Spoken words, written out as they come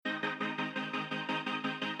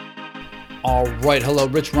All right, hello,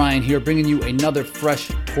 Rich Ryan here, bringing you another fresh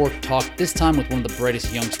Torque Talk, this time with one of the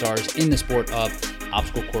brightest young stars in the sport of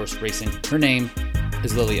obstacle course racing. Her name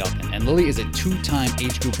is Lily Elkin, and Lily is a two-time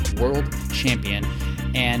age group world champion,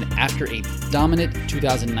 and after a dominant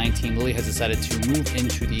 2019, Lily has decided to move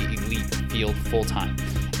into the elite field full-time,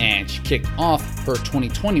 and she kicked off her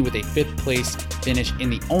 2020 with a 5th place finish in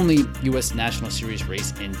the only U.S. National Series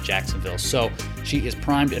race in Jacksonville. So she is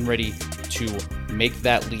primed and ready to make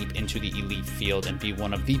that leap into the elite field and be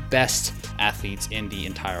one of the best athletes in the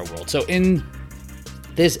entire world. So in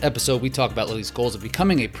this episode, we talk about Lily's goals of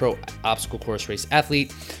becoming a pro obstacle course race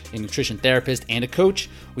athlete, a nutrition therapist, and a coach.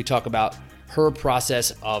 We talk about her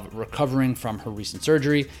process of recovering from her recent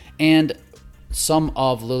surgery and some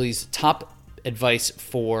of Lily's top advice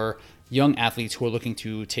for young athletes who are looking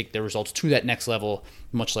to take their results to that next level,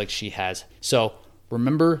 much like she has. So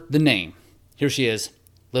remember the name. Here she is,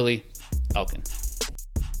 Lily Elkin.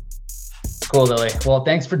 Cool, Lily. Well,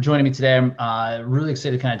 thanks for joining me today. I'm really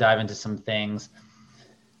excited to kind of dive into some things.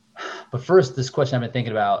 But first, this question I've been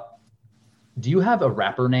thinking about, do you have a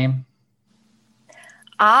rapper name?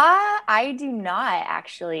 I do not,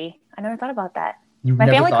 actually. I never thought about that. My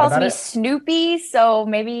family calls me Snoopy, so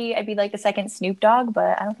maybe I'd be like the second Snoop Dogg,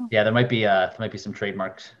 but I don't know. Yeah, there might be some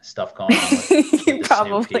trademark stuff going on with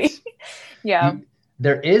probably. Yeah.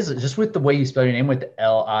 There is, just with the way you spell your name with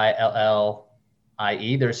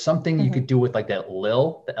Lillie, there's something you could do with like that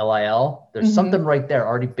Lil, the Lil. There's something right there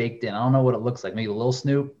already baked in. I don't know what it looks like. Maybe a Lil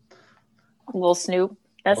Snoop. Lil Snoop.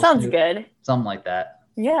 That sounds good. Something like that.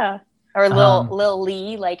 Yeah. Or Lil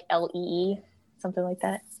Lee, like Lee, something like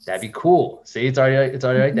that. That'd be cool. See, it's already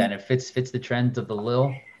right there. And it fits the trend of the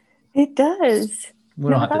Lil. It does. We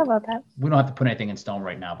don't have to put anything in stone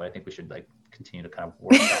right now, but I think we should like continue to kind of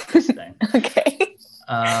work out this thing. Okay.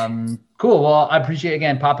 Cool. Well, I appreciate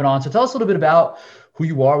again popping on. So tell us a little bit about who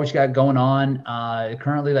you are, what you got going on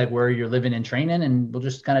currently, like where you're living and training, and we'll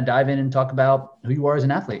just kind of dive in and talk about who you are as an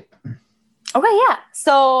athlete. Okay. Yeah.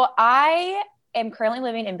 So I am currently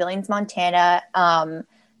living in Billings, Montana,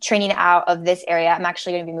 training out of this area. I'm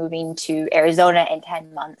actually going to be moving to Arizona in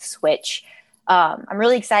 10 months, which I'm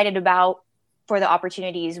really excited about for the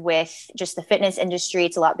opportunities with just the fitness industry.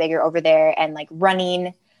 It's a lot bigger over there, and like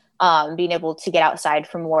running, being able to get outside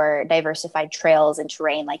for more diversified trails and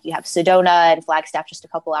terrain. Like you have Sedona and Flagstaff just a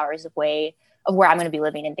couple hours away of where I'm going to be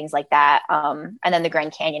living and things like that. And then the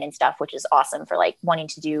Grand Canyon and stuff, which is awesome for like wanting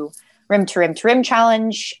to do rim to rim to rim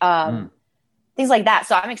challenge, things like that.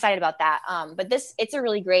 So I'm excited about that. But it's a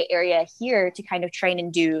really great area here to kind of train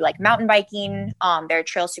and do like mountain biking. There are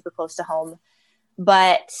trails super close to home,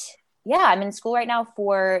 but yeah, I'm in school right now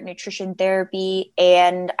for nutrition therapy.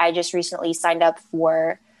 And I just recently signed up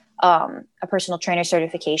for a personal trainer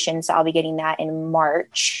certification. So I'll be getting that in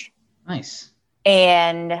March. Nice.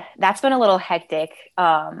 And that's been a little hectic,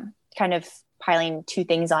 kind of piling two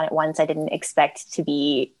things on at once. I didn't expect to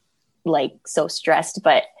be like so stressed,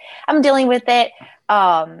 but I'm dealing with it.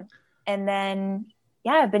 And then,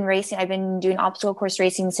 yeah, I've been racing. I've been doing obstacle course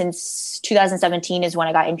racing since 2017 is when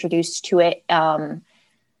I got introduced to it. I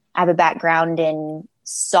have a background in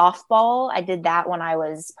softball. I did that when I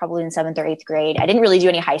was probably in 7th or 8th grade. I didn't really do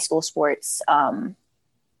any high school sports. And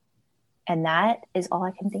that is all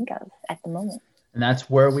I can think of at the moment. And that's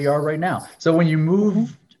where we are right now. So when you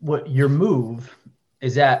move, what your move,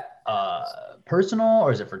 is that personal,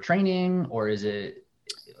 or is it for training, or is it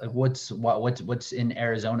like what's in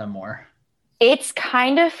Arizona more? It's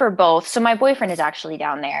kind of for both. So my boyfriend is actually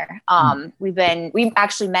down there. We've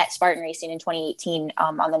actually met Spartan Racing in 2018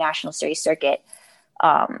 on the National Series circuit.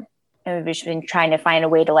 And we've just been trying to find a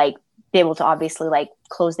way to like be able to obviously like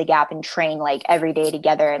close the gap and train like every day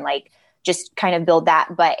together and like just kind of build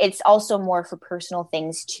that. But it's also more for personal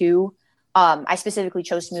things too. I specifically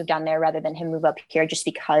chose to move down there rather than him move up here just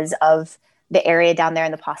because of the area down there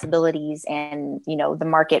and the possibilities and, you know, the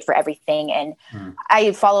market for everything. And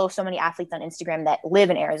I follow so many athletes on Instagram that live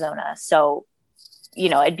in Arizona. So, you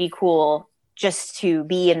know, it'd be cool just to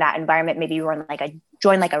be in that environment, maybe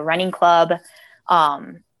join like a running club,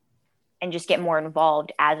 and just get more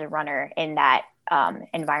involved as a runner in that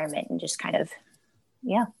environment and just kind of,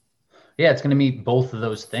 yeah. Yeah, it's going to meet both of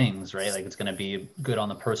those things, right? Like it's going to be good on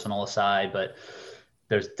the personal side, but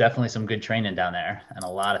there's definitely some good training down there and a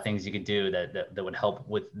lot of things you could do that would help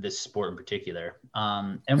with this sport in particular.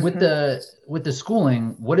 And with the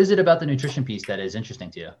schooling, what is it about the nutrition piece that is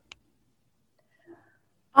interesting to you?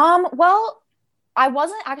 Well, I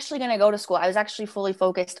wasn't actually going to go to school. I was actually fully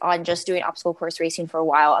focused on just doing obstacle course racing for a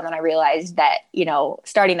while. And then I realized that, you know,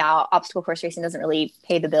 starting out, obstacle course racing doesn't really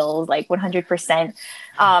pay the bills like 100%,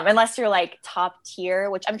 unless you're like top tier,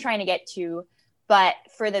 which I'm trying to get to But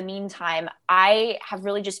for the meantime, I have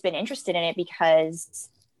really just been interested in it because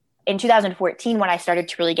in 2014, when I started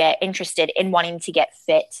to really get interested in wanting to get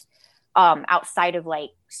fit outside of like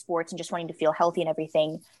sports and just wanting to feel healthy and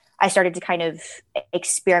everything, I started to kind of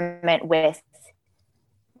experiment with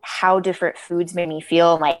how different foods made me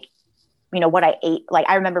feel, and like, you know, what I ate. Like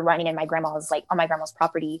I remember running in my grandma's, like on my grandma's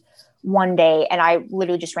property one day, and I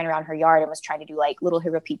literally just ran around her yard and was trying to do like little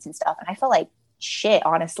hip repeats and stuff. And I felt like shit,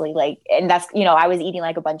 honestly. Like, and that's, you know, I was eating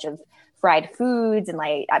like a bunch of fried foods and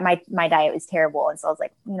like my diet was terrible. And so I was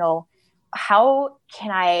like, you know, how can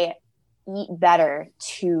I eat better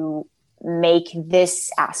to make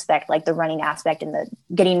this aspect, like the running aspect and the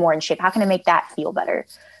getting more in shape, how can I make that feel better?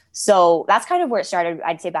 So that's kind of where it started,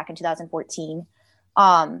 I'd say back in 2014.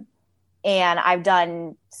 And I've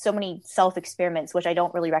done so many self experiments, which I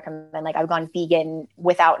don't really recommend. Like I've gone vegan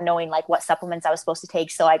without knowing like what supplements I was supposed to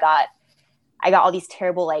take. So I got all these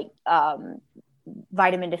terrible like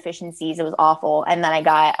vitamin deficiencies. It was awful. And then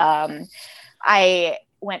I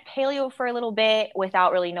went paleo for a little bit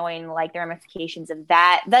without really knowing like the ramifications of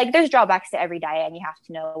that. Like there's drawbacks to every diet and you have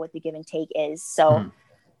to know what the give and take is. So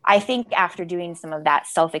I think after doing some of that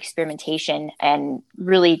self-experimentation and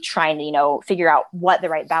really trying to, you know, figure out what the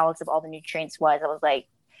right balance of all the nutrients was, I was like,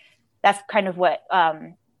 that's kind of what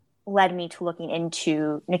led me to looking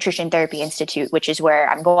into Nutrition Therapy Institute, which is where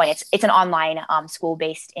I'm going. It's an online school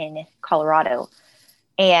based in Colorado.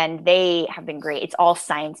 And they have been great. It's all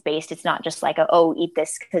science-based. It's not just like, eat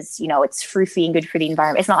this because, you know, it's fruity and good for the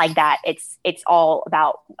environment. It's not like that. It's all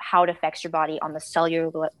about how it affects your body on the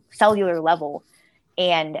cellular level.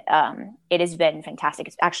 And it has been fantastic.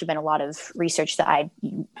 It's actually been a lot of research that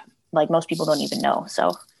most people don't even know.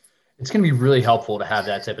 So it's going to be really helpful to have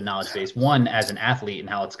that type of knowledge base, one, as an athlete and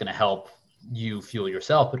how it's going to help you fuel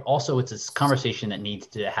yourself, but also it's this conversation that needs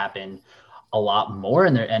to happen a lot more.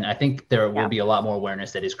 And I think there will be a lot more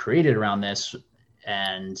awareness that is created around this,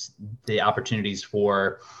 and the opportunities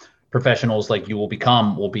for professionals like you will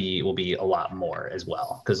be a lot more as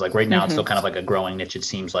well. Cause like right now it's still kind of like a growing niche, it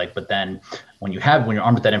seems like, but then when you're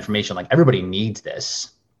armed with that information, like everybody needs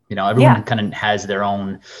this, you know, everyone kind of has their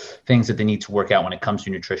own things that they need to work out when it comes to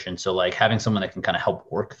nutrition. So like having someone that can kind of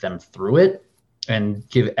help work them through it and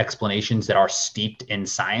give explanations that are steeped in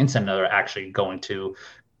science and are actually going to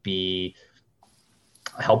be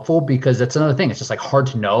helpful, because that's another thing. It's just like hard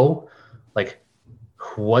to know like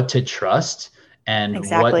what to trust and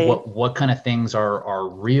what kind of things are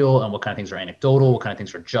real and what kind of things are anecdotal, what kind of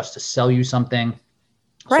things are just to sell you something.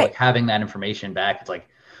 So like having that information back, it's like,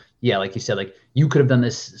 yeah, like you said, like you could have done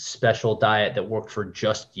this special diet that worked for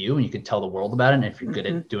just you and you could tell the world about it. And if you're good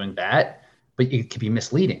at doing that, but it could be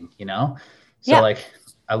misleading, you know? So like,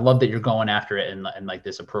 I love that you're going after it in like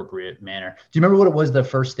this appropriate manner. Do you remember what it was the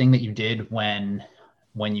first thing that you did when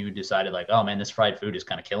you decided like, oh man, this fried food is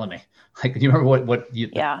kind of killing me? Like, do you remember what you,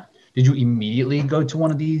 did you immediately go to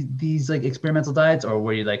one of these like experimental diets, or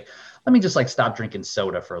were you like, let me just like stop drinking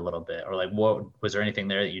soda for a little bit? Or like, what, was there anything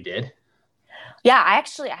there that you did? Yeah, I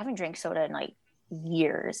haven't drank soda in like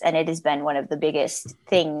years, and it has been one of the biggest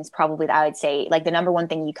things probably that I would say, like the number one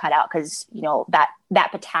thing you cut out, because you know that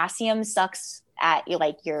potassium sucks at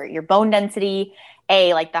your bone density,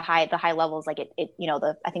 like the high levels, like it you know,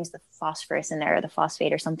 I think it's the phosphorus in there or the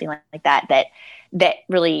phosphate or something like that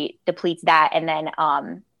really depletes that. And then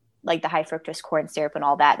like the high fructose corn syrup and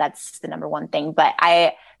all that, that's the number one thing. But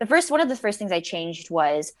one of the first things I changed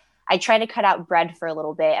was I tried to cut out bread for a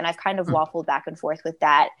little bit, and I've kind of waffled back and forth with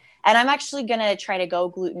that. And I'm actually going to try to go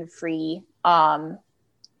gluten-free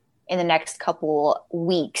in the next couple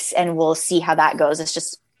weeks, and we'll see how that goes. It's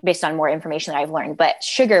just based on more information that I've learned. But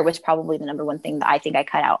sugar was probably the number one thing that I think I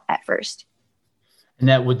cut out at first. And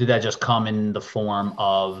did that just come in the form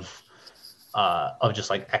of just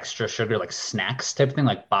like extra sugar, like snacks type of thing,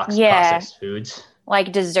 like processed foods?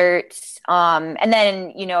 Like desserts. And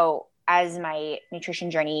then, you know, as my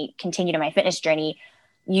nutrition journey continued and my fitness journey,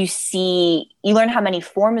 you learn how many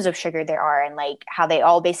forms of sugar there are and like how they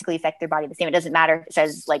all basically affect their body the same. It doesn't matter if it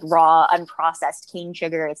says like raw, unprocessed cane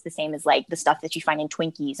sugar. It's the same as like the stuff that you find in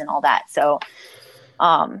Twinkies and all that. So,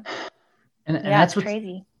 and that's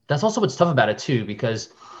crazy. That's also what's tough about it too, because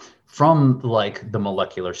from like the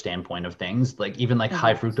molecular standpoint of things, like even like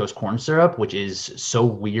high fructose corn syrup, which is so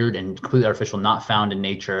weird and completely artificial, not found in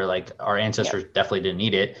nature, like our ancestors definitely didn't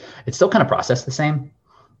eat it. It's still kind of processed the same,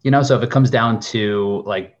 you know? So if it comes down to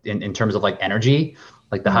like, in terms of like energy,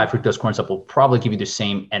 like the high fructose corn syrup will probably give you the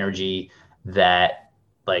same energy that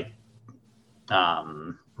like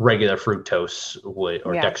regular fructose would,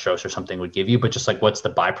 or dextrose or something would give you, but just like, what's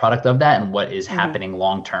the byproduct of that and what is happening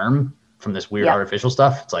long-term from this weird artificial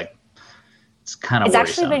stuff? It's like, it's kind of It's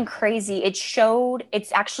worrisome. actually been crazy.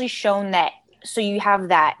 It's actually shown that, so you have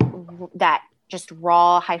that just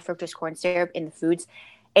raw high fructose corn syrup in the foods.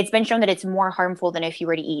 It's been shown that it's more harmful than if you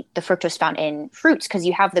were to eat the fructose found in fruits, because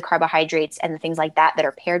you have the carbohydrates and the things like that that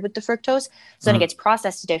are paired with the fructose. So then it gets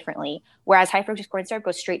processed differently. Whereas high fructose corn syrup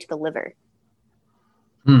goes straight to the liver.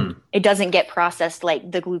 It doesn't get processed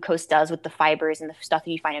like the glucose does with the fibers and the stuff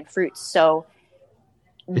that you find in fruits. So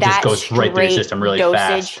it just goes right through your system really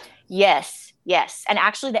fast. Yes. And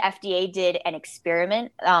actually the FDA did an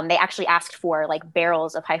experiment. They actually asked for like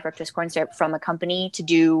barrels of high fructose corn syrup from a company to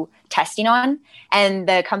do testing on. And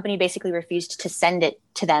the company basically refused to send it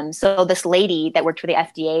to them. So this lady that worked for the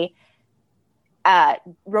FDA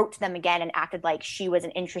wrote to them again and acted like she was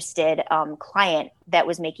an interested client that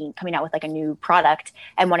was coming out with like a new product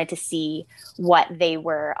and wanted to see what they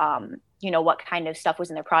were, what kind of stuff was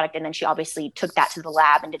in their product. And then she obviously took that to the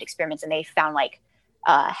lab and did experiments, and they found like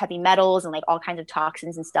heavy metals and like all kinds of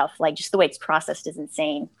toxins and stuff. Like just the way it's processed is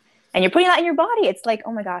insane. And you're putting that in your body. It's like,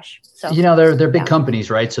 oh my gosh. So, they're big companies,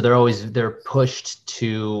 right? So they're pushed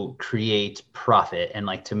to create profit and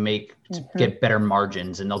like to get better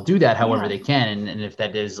margins, and they'll do that however they can. And if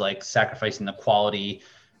that is like sacrificing the quality,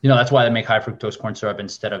 that's why they make high fructose corn syrup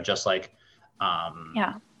instead of just like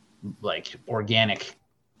organic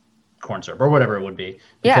corn syrup or whatever it would be,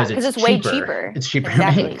 because it's way cheaper. It's cheaper to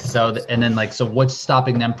make. So so what's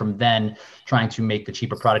stopping them from then trying to make the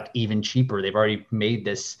cheaper product even cheaper? They've already made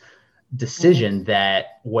this decision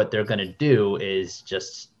that what they're going to do is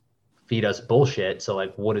just feed us bullshit. So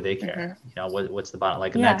like, what do they care? What's the bottom?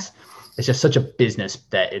 Like, and it's just such a business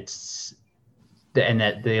that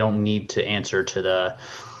that they don't need to answer to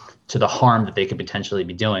the harm that they could potentially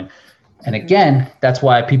be doing. And again, that's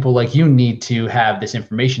why people like you need to have this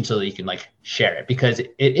information so that you can like share it, because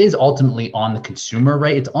it is ultimately on the consumer,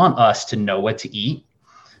 right? It's on us to know what to eat.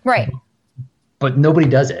 Right. But nobody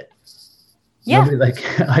does it. Yeah.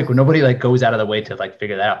 Nobody goes out of the way to like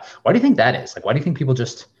figure that out. Why do you think that is? Like, why do you think people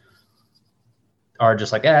just are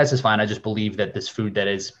just like, this is fine. I just believe that this food that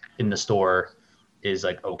is in the store is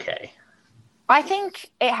like, okay. I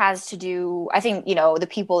think it has to do, the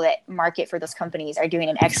people that market for those companies are doing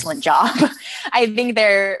an excellent job. I think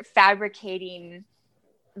they're fabricating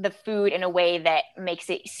the food in a way that makes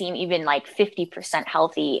it seem even like 50%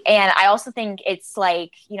 healthy. And I also think it's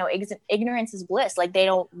like, ignorance is bliss. Like, they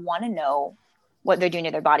don't want to know what they're doing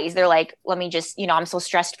to their bodies. They're like, let me just, I'm so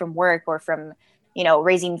stressed from work or from,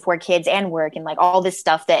 raising 4 kids and work and like all this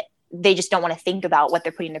stuff that they just don't want to think about what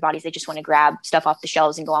they're putting in their bodies. They just want to grab stuff off the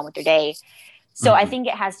shelves and go on with their day. So I think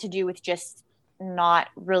it has to do with just not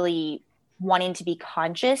really wanting to be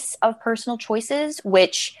conscious of personal choices,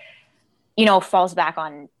 which, falls back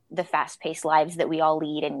on the fast-paced lives that we all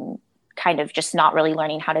lead and kind of just not really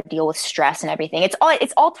learning how to deal with stress and everything. It's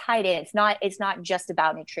all tied in. It's not just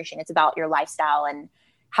about nutrition. It's about your lifestyle and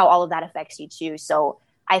how all of that affects you too. So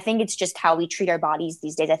I think it's just how we treat our bodies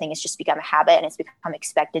these days. I think it's just become a habit, and it's become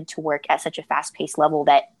expected to work at such a fast-paced level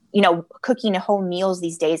that, cooking home meals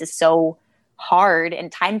these days is so hard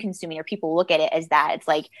and time consuming, or people look at it as that. It's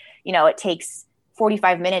like, it takes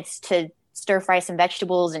 45 minutes to stir fry some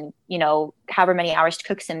vegetables and, however many hours to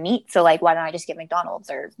cook some meat. So like, why don't I just get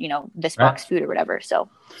McDonald's or, this box food or whatever? So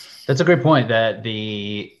that's a great point, that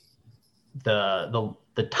the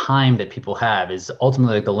time that people have is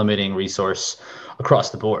ultimately like the limiting resource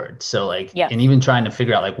across the board. So like, and even trying to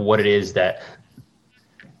figure out like what it is that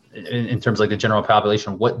in terms of like the general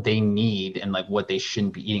population, what they need and like what they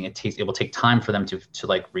shouldn't be eating. It will take time for them to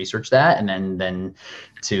like research that, and then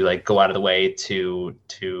to like go out of the way to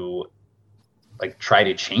like try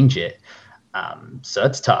to change it. So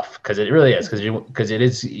that's tough, because it really is,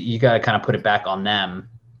 because you got to kind of put it back on them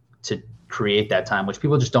to create that time, which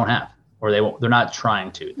people just don't have, or they're not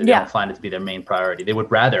trying to. They don't find it to be their main priority. They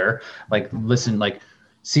would rather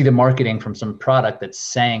see the marketing from some product that's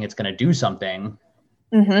saying it's going to do something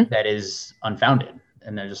that is unfounded,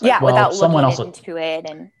 and they're just like, without someone else into it,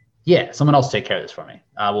 and someone else take care of this for me.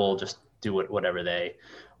 I will just do whatever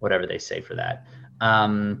they say for that.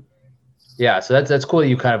 So that's cool that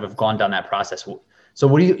you kind of have gone down that process. So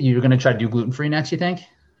what you're going to try to do gluten-free next, you think?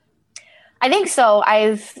 I think so.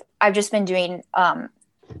 I've just been doing time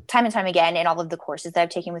and time again in all of the courses that I've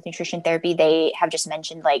taken with nutrition therapy. They have just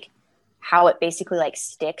mentioned like how it basically like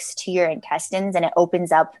sticks to your intestines, and it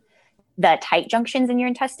opens up the tight junctions in your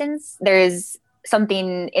intestines. There's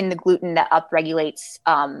something in the gluten that upregulates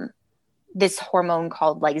this hormone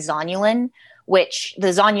called like zonulin, which the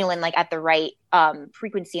zonulin, like at the right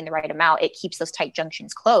frequency and the right amount, it keeps those tight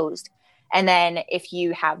junctions closed. And then if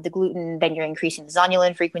you have the gluten, then you're increasing the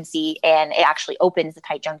zonulin frequency, and it actually opens the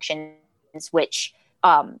tight junctions, which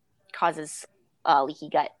causes leaky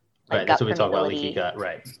gut. Right. Gut That's what we talk about, permeability. leaky gut.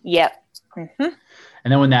 Right. Yep. Mm-hmm.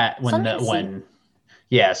 And then when the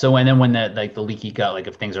like the leaky gut, like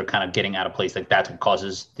if things are kind of getting out of place, like that's what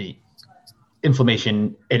causes the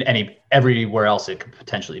inflammation in everywhere else it could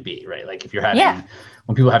potentially be, right? Like if you're having,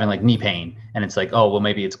 when people are having like knee pain and it's like, oh, well,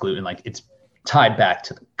 maybe it's gluten, like it's tied back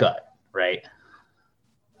to the gut, right?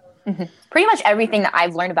 Mm-hmm. Pretty much everything that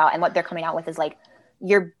I've learned about and what they're coming out with is like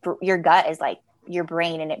your gut is like your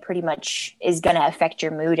brain, and it pretty much is going to affect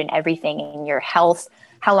your mood and everything, and your health,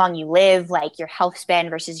 how long you live, like your health span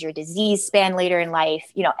versus your disease span later in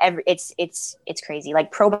life. You know, it's crazy.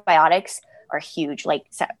 Like probiotics are huge, like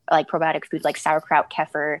probiotic foods like sauerkraut,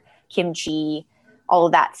 kefir, kimchi, all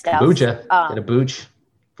of that stuff. Kombucha, get a booch,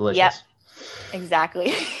 delicious. Yep,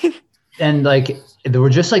 exactly. And like we're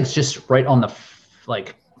just right on the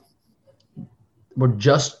like, we're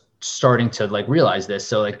just starting to like realize this.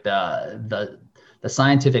 So like the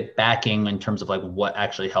scientific backing in terms of like what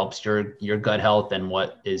actually helps your gut health and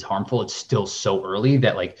what is harmful, it's still so early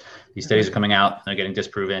that like these studies are coming out, they're getting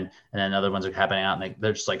disproven, and then other ones are happening out, and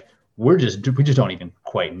they're just like, we just don't even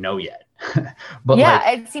quite know yet. But yeah,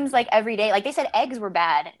 like, it seems like every day, like they said eggs were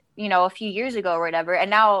bad, you know, a few years ago or whatever,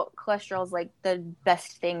 and now cholesterol is like the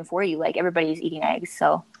best thing for you. Like everybody's eating eggs,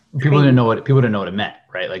 so people didn't know what it meant,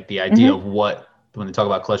 right? Like the idea of what, when they talk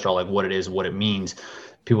about cholesterol, like what it is, what it means,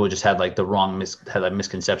 people just had like the wrong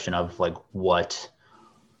misconception of like what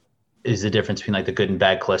is the difference between like the good and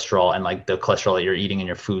bad cholesterol, and like the cholesterol that you're eating in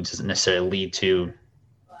your foods doesn't necessarily lead to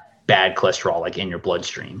bad cholesterol like in your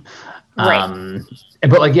bloodstream. Right.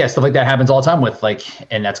 But like, yeah, stuff like that happens all the time with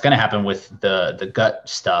like, and that's going to happen with the gut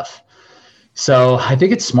stuff. So I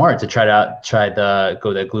think it's smart to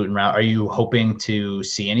go that gluten route. Are you hoping to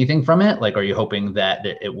see anything from it? Like, are you hoping that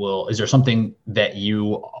it will, is there something that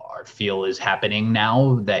you feel is happening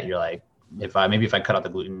now that you're like, if I cut out the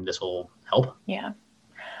gluten, this will help? Yeah.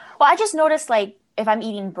 Well, I just noticed like if I'm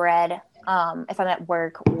eating bread, if I'm at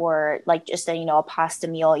work or like just a pasta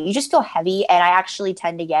meal, you just feel heavy. And I actually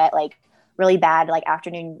tend to get like really bad, like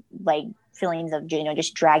afternoon, like feelings of,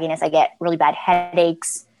 just dragginess. I get really bad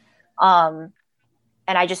headaches. And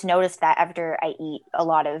I just noticed that after I eat a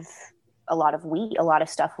lot of wheat, a lot of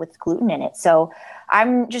stuff with gluten in it. So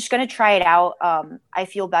I'm just going to try it out. I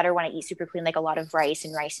feel better when I eat super clean, like a lot of rice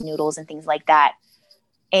and rice noodles and things like that.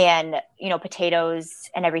 And, potatoes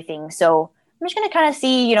and everything. So I'm just going to kind of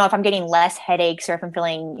see, if I'm getting less headaches or if I'm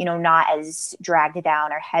feeling, not as dragged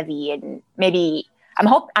down or heavy. And maybe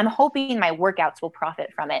I'm hoping my workouts will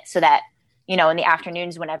profit from it so that, in the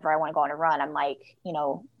afternoons, whenever I want to go on a run, I'm like,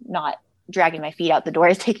 not dragging my feet out the door.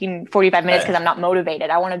 It's taking 45 minutes because I'm not motivated.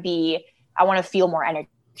 I want to feel more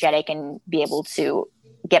energetic and be able to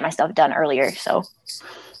get my stuff done earlier. So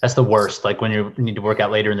that's the worst. Like when you need to work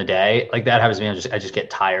out later in the day, like that happens to me. I just get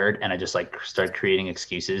tired and I just like start creating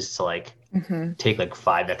excuses to like take like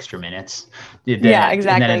 5 extra minutes. Yeah,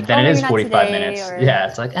 exactly. And then it is 45 minutes. Yeah.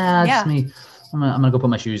 It's like, just me. I'm gonna go put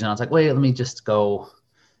my shoes on. It's like, wait, let me just go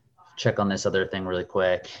check on this other thing really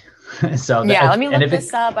quick. So let me look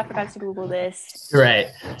this up. I forgot to Google this. Right.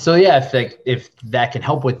 So yeah, if that can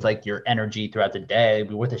help with like your energy throughout the day, it'd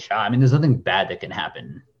be worth a shot. I mean, there's nothing bad that can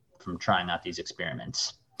happen from trying out these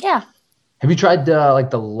experiments. Yeah. Have you tried like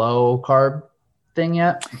the low carb thing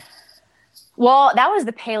yet? Well, that was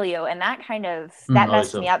the paleo, and that kind of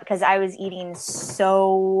messed me up because I was eating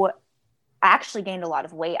I actually gained a lot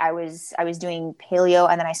of weight. I was doing paleo,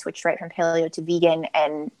 and then I switched right from paleo to vegan,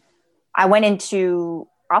 and I went into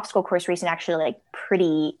obstacle course racing actually like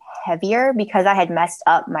pretty heavier because I had messed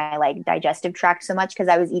up my like digestive tract so much because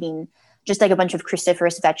I was eating just like a bunch of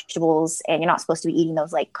cruciferous vegetables, and you're not supposed to be eating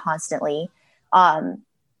those like constantly.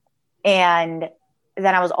 And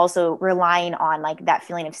then I was also relying on like that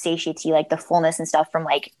feeling of satiety, like the fullness and stuff from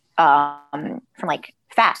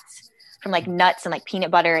fats, from like nuts and like peanut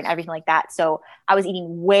butter and everything like that. So I was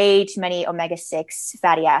eating way too many omega-6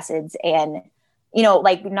 fatty acids, and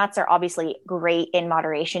like nuts are obviously great in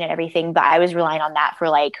moderation and everything, but I was relying on that for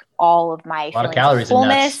like all of my a lot of calories in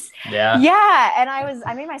nuts. Yeah. And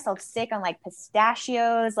I made myself sick on like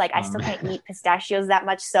pistachios. Like I still can't eat pistachios that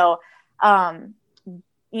much. So, and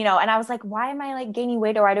I was like, why am I like gaining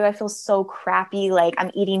weight, or why do I feel so crappy? Like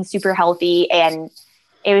I'm eating super healthy, and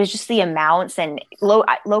it was just the amounts, and low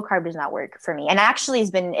carb does not work for me. And actually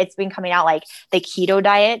it's been coming out like the keto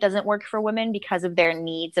diet doesn't work for women because of their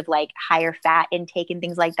needs of like higher fat intake and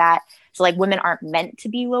things like that. So like women aren't meant to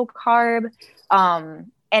be low carb.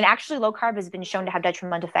 And actually low carb has been shown to have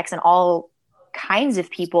detrimental effects in all kinds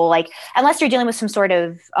of people, like unless you're dealing with some sort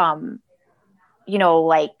of,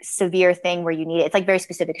 like severe thing where you need it. It's like very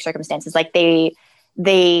specific circumstances. Like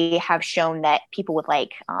they have shown that people with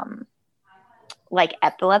like, like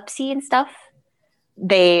epilepsy and stuff,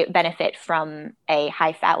 they benefit from a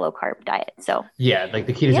high fat, low carb diet. So yeah, like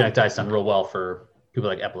the ketogenic diet's done real well for people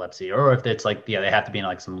like epilepsy, or if it's like, they have to be in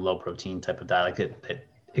like some low protein type of diet. Like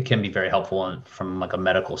it can be very helpful from like a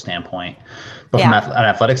medical standpoint, but from an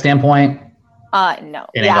athletic standpoint, no.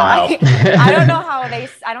 It ain't gonna help. I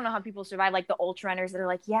don't know how people survive, like the ultra runners that are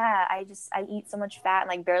like, I eat so much fat and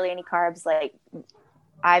like barely any carbs. Like,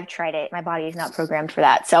 I've tried it. My body is not programmed for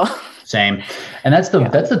that. So same. And that's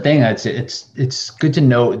the thing. It's good to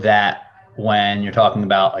note that when you're talking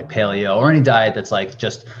about like paleo or any diet that's like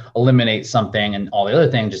just eliminate something and all the other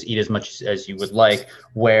things, just eat as much as you would like,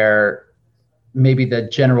 where maybe the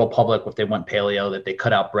general public, if they want paleo, that they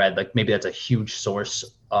cut out bread, like maybe that's a huge source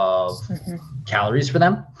of calories for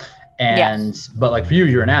them. But like for you,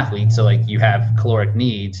 you're an athlete, so like you have caloric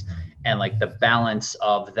needs, and like the balance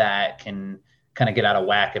of that can kind of get out of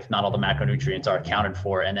whack if not all the macronutrients are accounted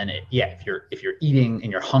for. And then if you're eating and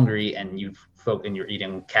you're hungry and you're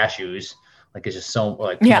eating cashews, like it's just so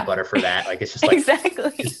like peanut butter for that. Like it's just like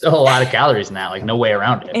exactly. It's still a lot of calories in that, like no way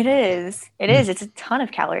around it. It is. It's a ton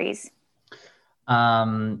of calories.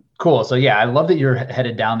 Cool. So yeah, I love that you're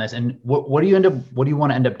headed down this. And what do you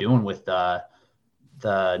want to end up doing with the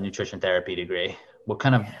nutrition therapy degree? What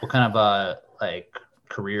kind of like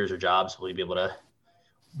careers or jobs will you be able to,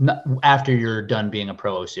 after you're done being a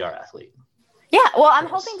pro OCR athlete? Yeah, well, I'm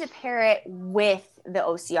hoping to pair it with the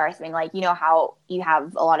OCR thing. Like, you know how you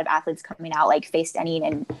have a lot of athletes coming out like Face Denning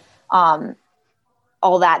and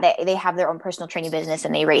all that. They have their own personal training business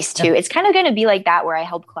and they race too. Yeah. It's kind of going to be like that, where I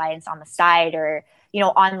help clients on the side, or, you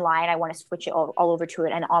know, online. I want to switch it all over to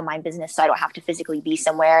an online business, so I don't have to physically be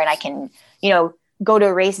somewhere, and I can, you know, go to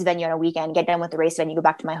a race venue on a weekend, get done with the race venue, go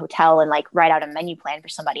back to my hotel and like write out a menu plan for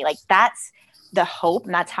somebody. Like that's the hope.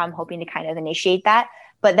 And that's how I'm hoping to kind of initiate that.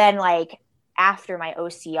 But then like after my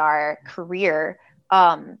OCR career,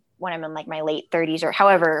 when I'm in like my late 30s or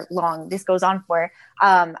however long this goes on for,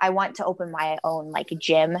 I want to open my own like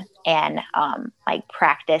gym and like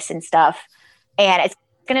practice and stuff. And it's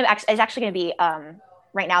actually going to be,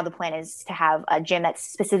 right now the plan is to have a gym that's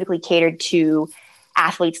specifically catered to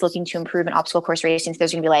athletes looking to improve in obstacle course racing. So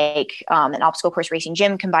there's going to be like an obstacle course racing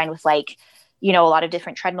gym combined with like, you know, a lot of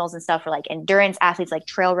different treadmills and stuff for like endurance athletes, like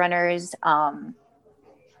trail runners,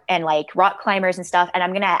 and like rock climbers and stuff. And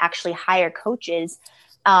I'm going to actually hire coaches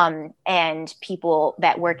and people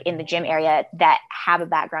that work in the gym area that have a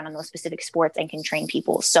background in those specific sports and can train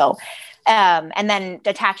people. So, and then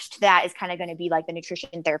attached to that is kind of going to be like the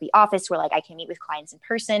nutrition therapy office, where like I can meet with clients in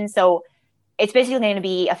person. So it's basically going to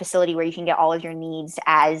be a facility where you can get all of your needs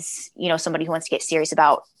as, you know, somebody who wants to get serious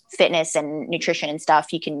about fitness and nutrition and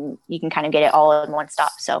stuff. You can kind of get it all in one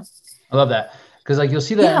stop. So I love that. Cause like you'll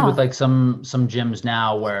see that with like some gyms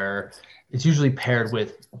now where it's usually paired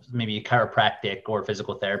with maybe chiropractic or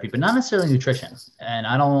physical therapy, but not necessarily nutrition. And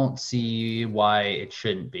I don't see why it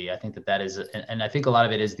shouldn't be. I think that is, and I think a lot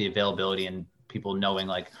of it is the availability and people knowing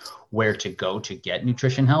like where to go to get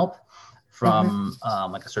nutrition help from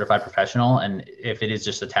like a certified professional. And if it is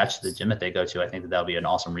just attached to the gym that they go to, I think that'll be an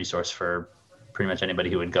awesome resource for pretty much anybody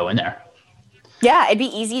who would go in there. Yeah, it'd be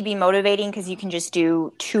easy, it'd be motivating, because you can just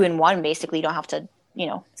do 2 in 1. Basically, you don't have to, you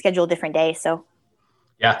know, schedule a different day. So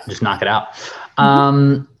yeah, just knock it out.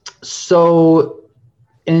 So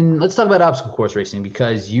let's talk about obstacle course racing,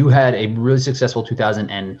 because you had a really successful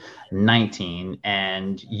 2019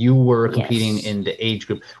 and you were competing in the age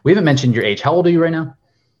group. We haven't mentioned your age. How old are you right now?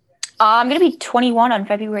 I'm going to be 21 on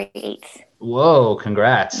February 8th. Whoa,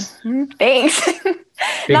 congrats. Thanks.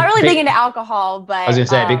 Not really big into alcohol, but I was going to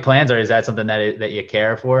say big plans, or is that something that you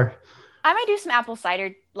care for? I might do some apple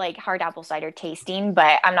cider, like hard apple cider tasting,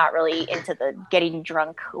 but I'm not really into the getting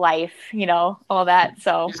drunk life, you know, all that.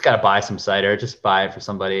 So you just got to buy some cider, just buy it for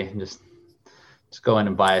somebody and just go in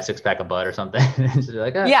and buy a 6-pack of Bud or something. Just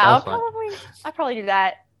like, yeah, I'll probably do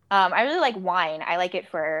that. I really like wine. I like it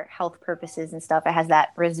for health purposes and stuff. It has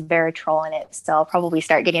that resveratrol in it. So I'll probably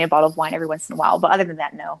start getting a bottle of wine every once in a while. But other than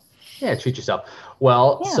that, no. Yeah, treat yourself.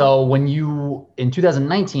 Well, so when in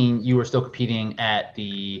 2019, you were still competing in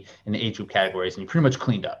the age group categories, and you pretty much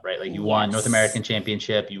cleaned up, right? Like you won North American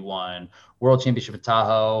Championship, you won World Championship at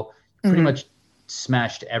Tahoe, pretty much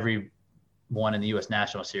smashed everyone in the U.S.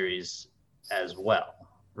 National Series as well,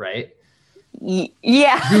 right?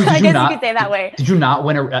 Yeah, I guess you could say that way. Did you not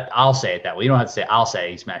win I'll say it that way. You don't have to say, I'll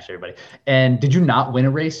say you smashed everybody. And did you not win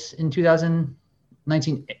a race in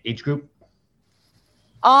 2019 age group?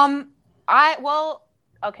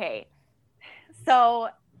 Okay. So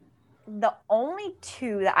the only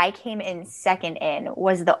 2 that I came in second in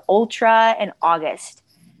was the Ultra in August.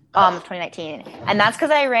 of 2019. And that's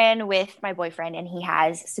because I ran with my boyfriend and he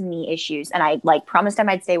has some knee issues. And I like promised him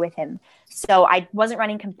I'd stay with him. So I wasn't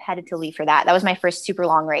running competitively for that. That was my first super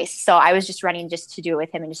long race. So I was just running just to do it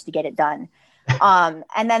with him and just to get it done.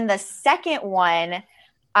 And then the second one,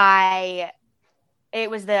 it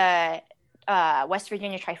was the West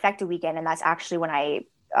Virginia trifecta weekend. And that's actually when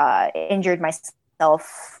I injured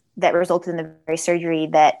myself that resulted in the very surgery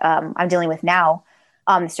that I'm dealing with now,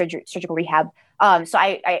 surgical rehab. So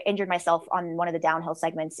I injured myself on one of the downhill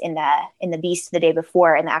segments in the Beast the day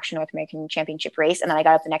before in the Action North American Championship race. And then I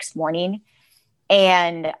got up the next morning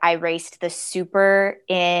and I raced the super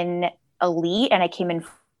in elite and I came in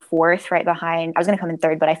fourth right behind. I was going to come in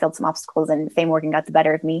third, but I failed some obstacles and Faye Morgan got the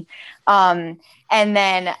better of me. And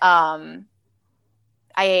then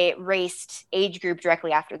I raced age group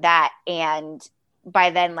directly after that. And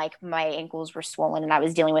by then, like, my ankles were swollen and I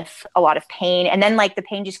was dealing with a lot of pain. And then, like, the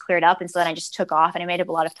pain just cleared up. And so then I just took off and I made up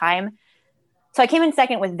a lot of time. So I came in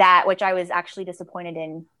second with that, which I was actually disappointed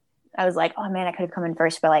in. I was like, oh man, I could have come in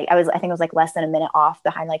first, but like, I think it was like less than a minute off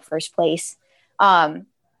behind like first place.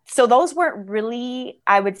 So those weren't really,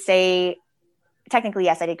 I would say, technically,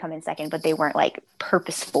 yes, I did come in second, but they weren't like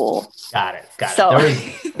purposeful. Got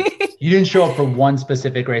it. You didn't show up for one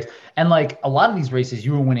specific race. And like a lot of these races,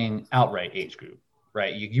 you were winning outright age group,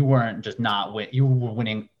 right? You weren't just you were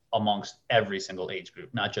winning amongst every single age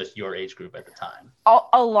group, not just your age group at the time.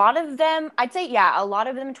 A lot of them, I'd say, yeah, a lot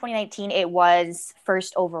of them in 2019, it was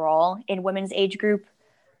first overall in women's age group.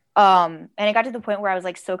 And it got to the point where I was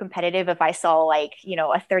like so competitive. If I saw like, you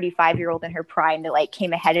know, a 35-year-old in her prime that like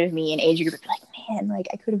came ahead of me in age group, I'd be like, man, like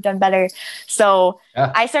I could have done better. So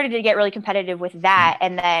yeah. I started to get really competitive with that.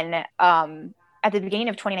 And then at the beginning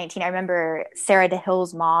of 2019, I remember Sarah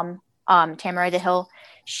DeHill's mom, Tamara DeHill,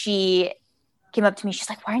 she came up to me. She's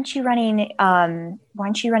like, why aren't you running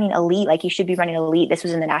elite? Like you should be running elite. This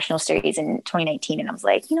was in the national series in 2019. And I was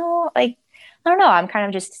like, you know, like, I don't know. I'm kind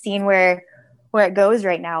of just seeing where it goes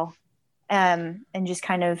right now, and just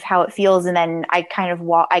kind of how it feels. And then I kind of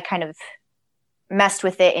messed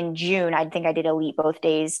with it in June. I think I did elite both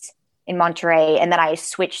days in Monterey. And then I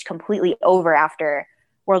switched completely over after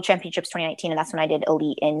World Championships 2019. And that's when I did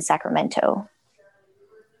elite in Sacramento.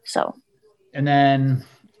 So the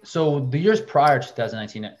years prior to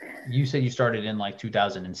 2019, you said you started in like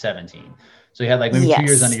 2017. So you had like maybe 2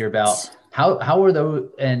 years under your belt. How were those?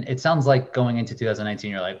 And it sounds like going into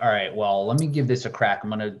 2019, you're like, all right, well, let me give this a crack. I'm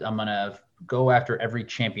gonna go after every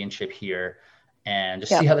championship here, and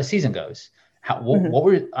just see how the season goes. What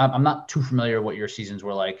were? I'm not too familiar what your seasons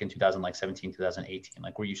were like in 2017, 2018.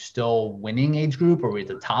 Like, were you still winning age group, or were you at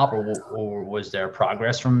the top, or was there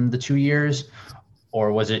progress from the 2 years,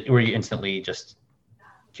 or were you instantly just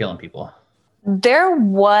killing people? There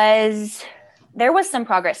was some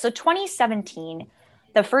progress. So 2017.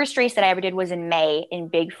 The first race that I ever did was in May in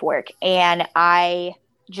Big Fork, and I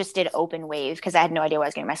just did open wave because I had no idea what I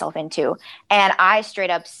was getting myself into, and I straight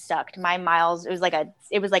up sucked. My miles, it was like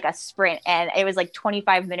a sprint, and it was like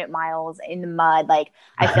 25-minute miles in the mud. Like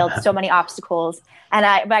I failed so many obstacles, and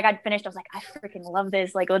but I got finished. I was like, I freaking love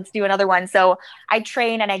this. Like, let's do another one. So I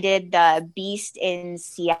trained and I did the Beast in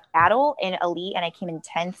Seattle in elite, and I came in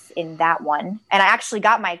 10th in that one. And I actually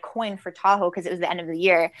got my coin for Tahoe because it was the end of the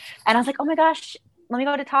year, and I was like, oh my gosh, let me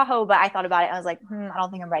go to Tahoe. But I thought about it. And I was like, I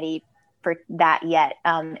don't think I'm ready for that yet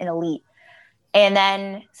in elite. And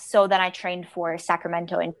then I trained for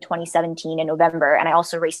Sacramento in 2017 in November. And I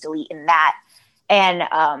also raced elite in that. And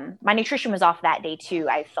my nutrition was off that day too.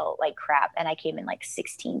 I felt like crap. And I came in like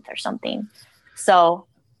 16th or something. So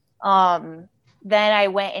then I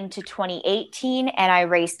went into 2018 and I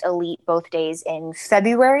raced elite both days in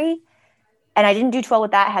February. And I didn't do 12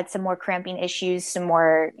 with that. I had some more cramping issues, some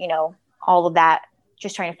more, you know, all of that.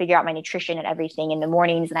 Just trying to figure out my nutrition and everything in the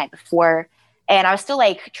mornings, the night before. And I was still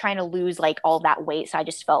like trying to lose like all that weight. So I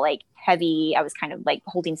just felt like heavy. I was kind of like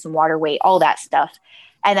holding some water weight, all that stuff.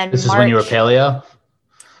 And then this is when you were paleo?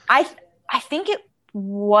 I think it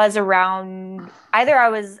was around either I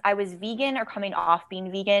was vegan or coming off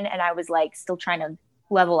being vegan. And I was like still trying to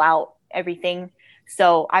level out everything.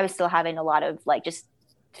 So I was still having a lot of like just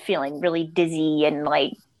feeling really dizzy and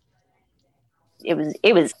like,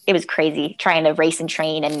 it was crazy trying to race and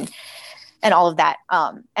train and all of that.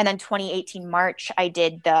 And then 2018 March, I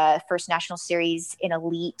did the first national series in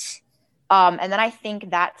elite. And then I think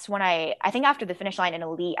that's when I think after the finish line in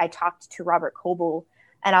elite, I talked to Robert Coble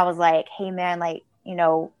and I was like, hey man, like, you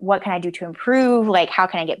know, what can I do to improve? Like, how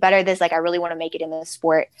can I get better at this? Like, I really want to make it in this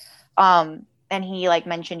sport. And he like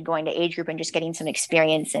mentioned going to age group and just getting some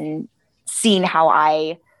experience and seeing how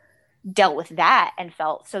I dealt with that and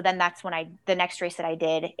felt. So then that's when the next race that I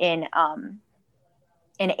did in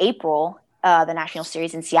in April, the national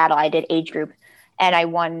series in Seattle, I did age group and I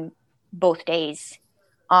won both days.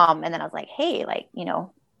 And then I was like, hey, like, you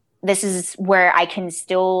know, this is where I can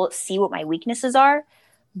still see what my weaknesses are,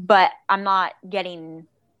 but I'm not getting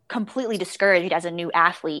completely discouraged as a new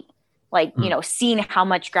athlete. Like, you know, seeing how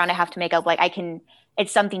much ground I have to make up, like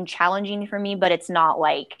it's something challenging for me, but it's not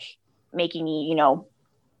like making me, you know,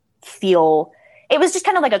 feel, it was just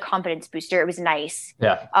kind of like a confidence booster. It was nice.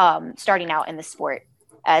 Yeah. Starting out in the sport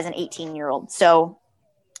as an 18-year-old. So,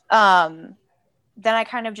 then I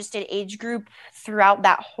kind of just did age group throughout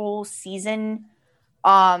that whole season.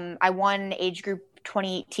 I won age group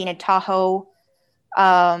 2018 in Tahoe.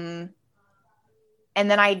 And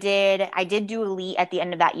then I did do elite at the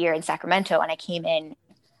end of that year in Sacramento, and I came in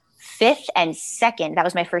 5th and 2nd. That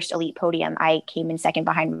was my first elite podium. I came in 2nd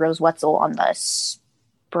behind Rose Wetzel on the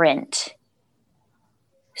sprint.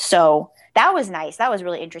 So that was nice. That was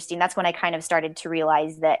really interesting. That's when I kind of started to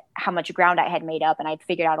realize that how much ground I had made up, and I'd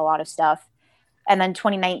figured out a lot of stuff. And then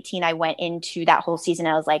 2019, I went into that whole season.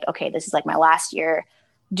 And I was like, okay, this is like my last year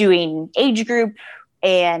doing age group.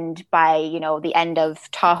 And by, you know, the end of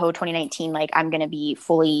Tahoe 2019, like I'm going to be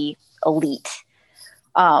fully elite.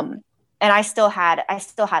 And I still had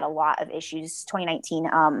a lot of issues. 2019,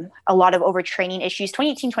 a lot of overtraining issues.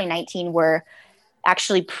 2018, 2019 were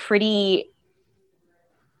actually pretty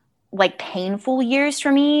like painful years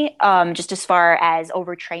for me. Just as far as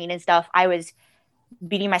overtraining and stuff, I was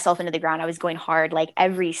beating myself into the ground. I was going hard, like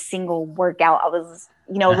every single workout. I was,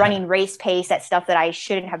 you know, running race pace at stuff that I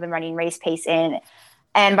shouldn't have been running race pace in.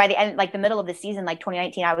 And by the end, like the middle of the season, like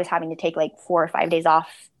 2019, I was having to take like 4 or 5 days off,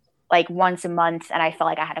 like once a month. And I felt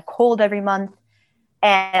like I had a cold every month.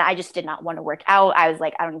 And I just did not want to work out. I was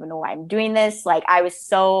like, I don't even know why I'm doing this. Like I was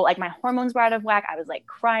so, like my hormones were out of whack. I was like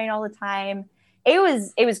crying all the time. It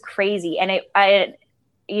was crazy. And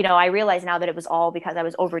I realize now that it was all because I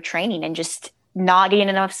was overtraining and just not getting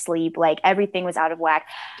enough sleep. Like everything was out of whack.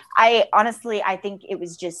 I think it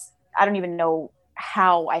was just, I don't even know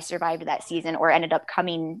how I survived that season or ended up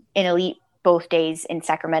coming in elite both days in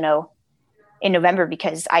Sacramento in November,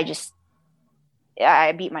 because I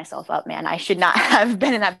beat myself up, man. I should not have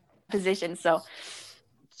been in that position. So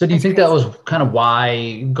do you think that was kind of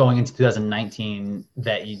why going into 2019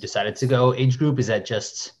 that you decided to go age group? Is that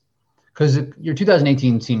just because your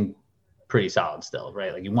 2018 seemed pretty solid still,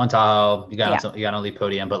 right? Like you won Tahoe, you got an elite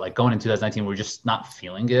podium, but like going in 2019, we're just not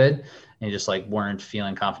feeling good, and you just like weren't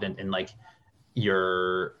feeling confident in like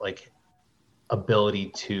your like ability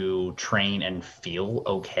to train and feel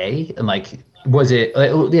okay. And like, was it like,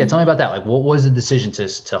 tell me about that. Like, what was the decision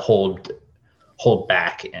to hold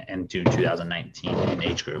back and do 2019 in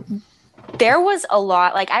age group? There was a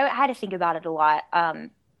lot. Like I had to think about it a lot.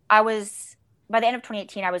 I was, by the end of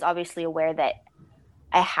 2018, I was obviously aware that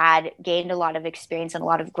I had gained a lot of experience and a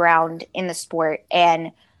lot of ground in the sport.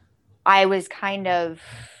 And I was kind of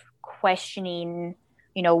questioning,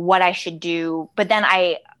 you know, what I should do. But then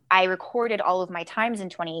I recorded all of my times in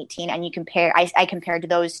 2018, and I compared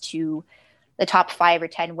those to the top 5 or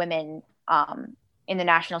 10 women in the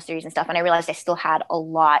national series and stuff. And I realized I still had a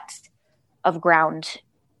lot of ground,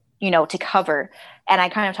 you know, to cover. And I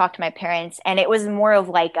kind of talked to my parents, and it was more of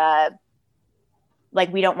like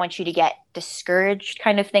we don't want you to get discouraged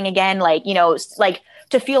kind of thing again. Like, you know, like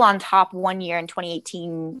to feel on top one year in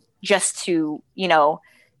 2018, just to, you know,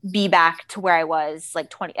 be back to where I was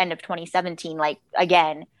like end of 2017, like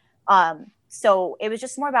again. So it was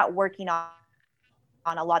just more about working on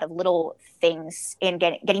a lot of little things and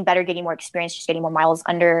getting better, getting more experience, just getting more miles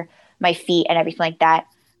under my feet and everything like that.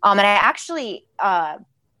 And I actually thought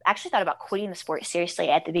about quitting the sport seriously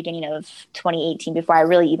at the beginning of 2018 before I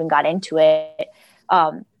really even got into it.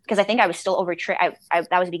 Because I think I was still overtrained.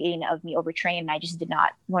 That was the beginning of me overtraining, and I just did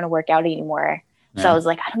not want to work out anymore. Yeah. So I was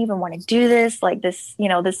like, I don't even want to do this. Like this, you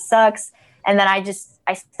know, this sucks. And then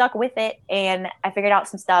I stuck with it, and I figured out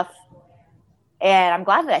some stuff, and I'm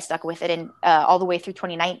glad that I stuck with it. And all the way through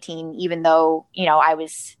 2019, even though, you know, I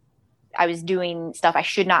was doing stuff I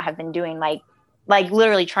should not have been doing, like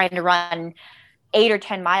literally trying to run 8 or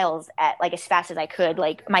 10 miles at like as fast as I could.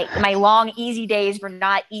 Like my long easy days were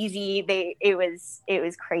not easy. It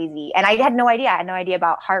was crazy. And I had no idea. I had no idea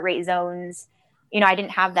about heart rate zones. You know, I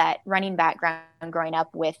didn't have that running background growing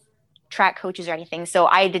up with track coaches or anything. So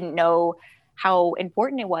I didn't know how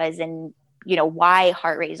important it was, and, you know, why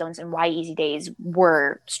heart rate zones and why easy days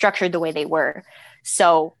were structured the way they were.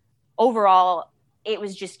 So overall, it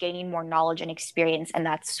was just gaining more knowledge and experience. And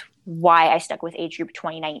that's why I stuck with age group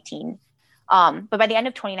 2019. But by the end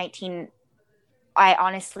of 2019, I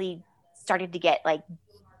honestly started to get like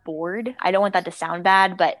bored. I don't want that to sound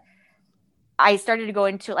bad, but I started to go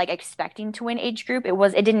into like expecting to win age group.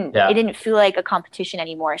 It didn't feel like a competition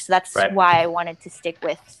anymore. So that's why I wanted to stick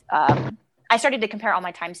with, I started to compare all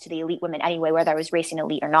my times to the elite women anyway, whether I was racing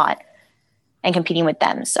elite or not, and competing with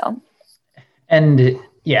them. So. And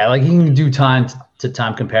yeah, like you can do time to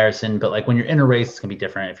time comparison, but like when you're in a race, it's gonna be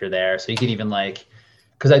different if you're there. So you could even like,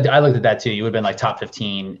 because I looked at that too. You would have been like top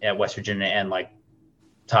 15 at West Virginia and like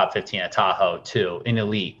top 15 at Tahoe too in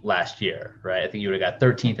elite last year, right? I think you would have got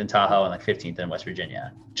 13th in Tahoe and like 15th in West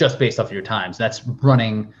Virginia, just based off of your times. That's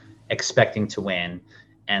running, expecting to win.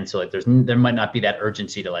 And so like there might not be that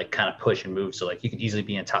urgency to like kind of push and move. So like you could easily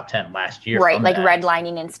be in top 10 last year. Right. Like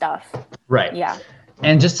redlining and stuff. Right. Yeah.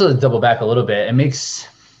 And just to double back a little bit, it makes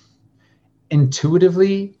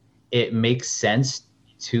sense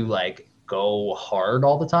to like go hard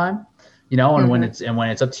all the time. You know, and when it's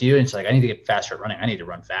up to you, and it's like, I need to get faster at running. I need to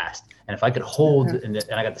run fast. And if I could hold, and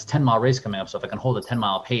I got this 10-mile race coming up, so if I can hold a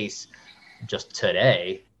 10-mile pace just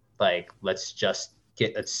today, like let's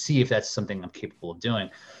see if that's something I'm capable of doing.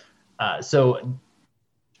 So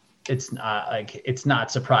it's not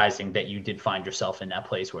surprising that you did find yourself in that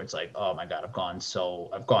place where it's like, oh my God, I've gone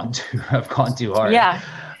too hard. Yeah.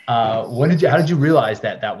 How did you realize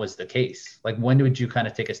that was the case? Like, when did you kind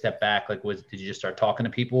of take a step back? Like, did you just start talking to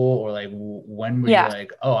people, or like, when were you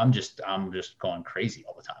like, oh, I'm just going crazy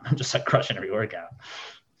all the time. I'm just like crushing every workout.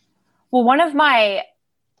 Well, one of my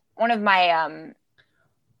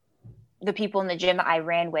the people in the gym that I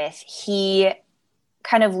ran with, he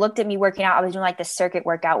kind of looked at me working out. I was doing like the circuit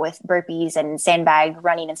workout with burpees and sandbag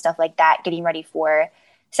running and stuff like that, getting ready for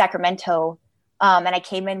Sacramento. And I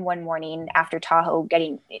came in one morning after Tahoe,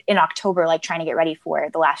 in October, like trying to get ready for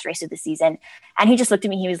the last race of the season. And he just looked at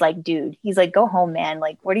me. He was like, dude, he's like, go home, man.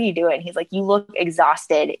 Like, what are you doing? He's like, you look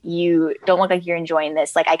exhausted. You don't look like you're enjoying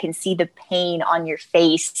this. Like, I can see the pain on your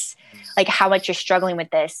face, like how much you're struggling with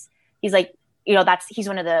this. He's like, you know,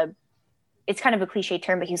 it's kind of a cliche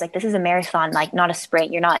term, but he was like, this is a marathon, like not a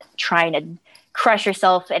sprint. You're not trying to crush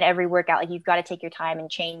yourself in every workout. Like, you've got to take your time, and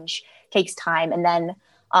change takes time. And then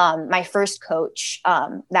my first coach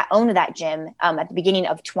that owned that gym at the beginning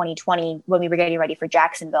of 2020, when we were getting ready for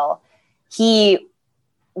Jacksonville, he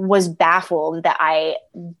was baffled that I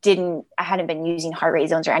hadn't been using heart rate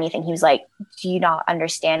zones or anything. He was like, do you not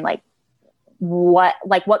understand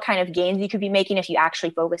what kind of gains you could be making if you actually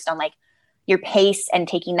focused on like your pace and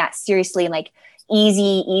taking that seriously, and like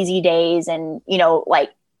easy days? And, you know, like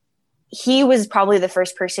he was probably the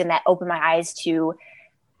first person that opened my eyes to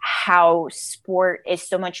how sport is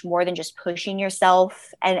so much more than just pushing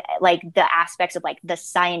yourself, and like the aspects of like the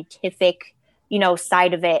scientific, you know,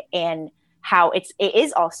 side of it, and how it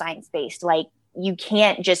is all science-based. Like, you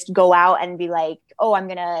can't just go out and be like, oh, I'm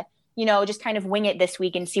gonna, you know, just kind of wing it this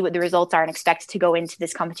week and see what the results are and expect to go into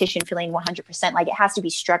this competition feeling 100%. Like, it has to be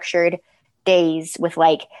structured days with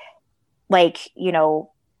like, you know,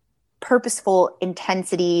 purposeful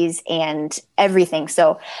intensities and everything.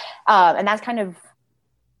 So, and that's kind of,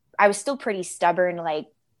 I was still pretty stubborn. Like,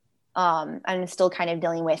 I'm still kind of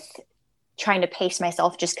dealing with trying to pace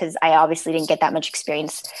myself, just because I obviously didn't get that much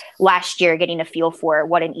experience last year getting a feel for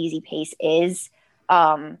what an easy pace is.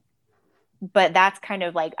 But that's kind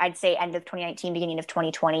of like, I'd say end of 2019, beginning of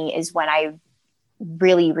 2020 is when I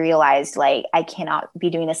really realized, like, I cannot be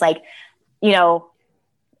doing this. Like, you know,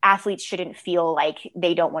 athletes shouldn't feel like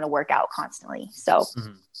they don't want to work out constantly. So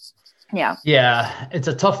Yeah, it's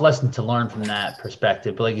a tough lesson to learn from that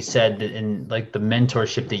perspective. But like you said, in like the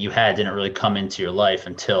mentorship that you had didn't really come into your life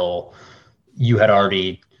until you had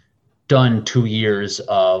already done 2 years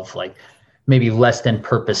of like maybe less than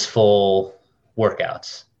purposeful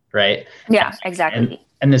workouts, right? Yeah, exactly.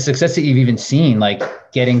 And the success that you've even seen,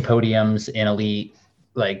 like getting podiums in elite,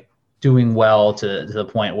 like doing well to the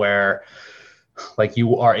point where like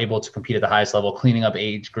you are able to compete at the highest level, cleaning up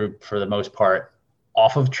age group for the most part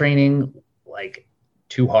off of training like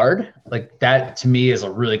too hard. Like, that to me is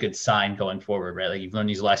a really good sign going forward, right? Like, you've learned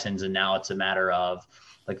these lessons, and now it's a matter of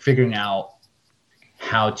like figuring out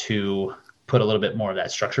how to put a little bit more of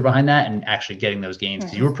that structure behind that and actually getting those gains.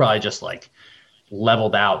 Because you were probably just like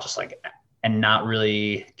leveled out, just like, and not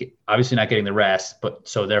really, obviously not getting the rest, but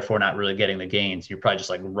so therefore not really getting the gains. You're probably just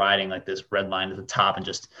like riding like this red line at the top and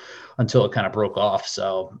just until it kind of broke off.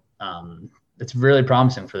 So it's really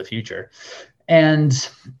promising for the future. And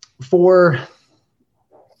for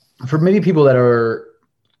maybe people that are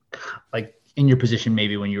like in your position,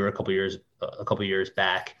 maybe when you were a couple years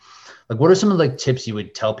back, like what are some of like tips you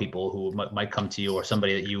would tell people who might come to you, or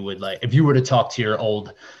somebody that you would like, if you were to talk to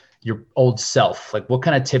your old self, like what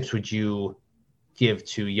kind of tips would you give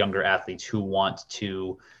to younger athletes who want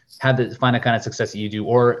to find the kind of success that you do,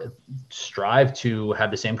 or strive to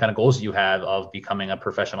have the same kind of goals that you have of becoming a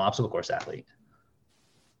professional obstacle course athlete?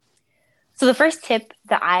 So the first tip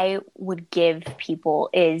that I would give people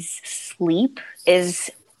is sleep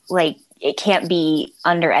is like, it can't be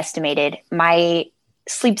underestimated. My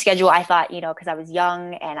sleep schedule, I thought, because I was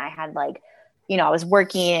young and I had like, I was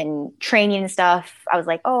working and training and stuff. I was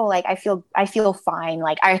like, oh, like I feel fine.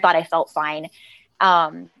 Like I thought I felt fine.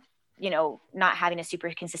 Not having a super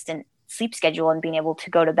consistent sleep schedule and being able to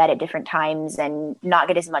go to bed at different times and not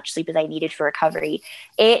get as much sleep as I needed for recovery.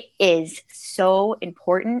 It is so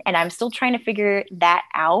important. And I'm still trying to figure that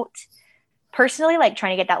out personally, like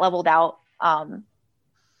trying to get that leveled out.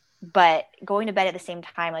 But going to bed at the same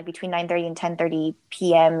time, like between 9:30 and 10:30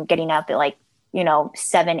 p.m., getting up at like,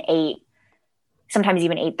 7, 8, sometimes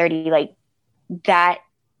even 8:30, like that,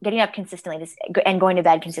 getting up consistently and going to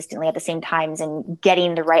bed consistently at the same times and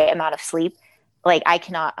getting the right amount of sleep. Like I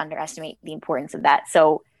cannot underestimate the importance of that.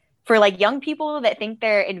 So for like young people that think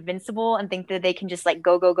they're invincible and think that they can just like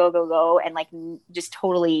go and like just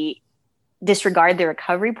totally disregard the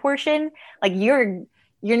recovery portion, like you're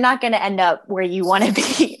not going to end up where you want to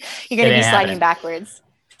be. You're going to be sliding backwards.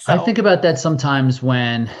 So. I think about that sometimes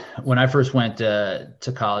when I first went to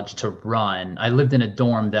college to run. I lived in a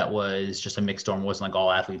dorm that was just a mixed dorm. It wasn't like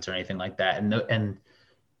all athletes or anything like that. And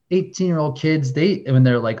 18-year-old kids, when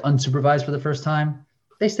they're like unsupervised for the first time,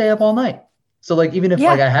 they stay up all night. So like, even if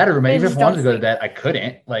like I had a roommate, even if I wanted to go to bed, I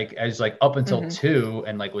couldn't. Like I was like up until 2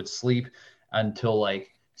 and like would sleep until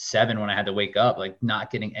like 7 when I had to wake up, like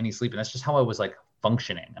not getting any sleep. And that's just how I was like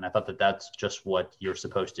functioning. And I thought that that's just what you're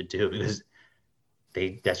supposed to do, because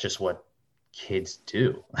that's just what kids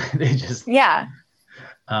do. They just,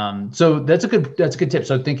 so that's a good tip.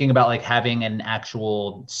 So thinking about like having an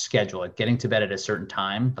actual schedule, like getting to bed at a certain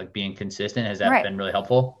time, like being consistent, has that been really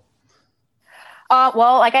helpful?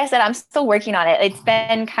 Well, like I said, I'm still working on it. It's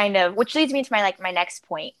been kind of, which leads me to my next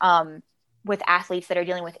point, with athletes that are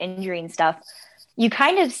dealing with injury and stuff. You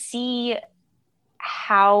kind of see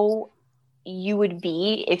how you would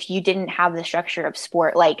be if you didn't have the structure of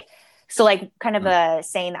sport. So kind of a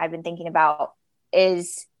saying that I've been thinking about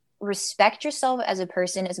is respect yourself as a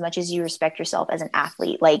person as much as you respect yourself as an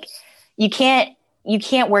athlete. Like you can't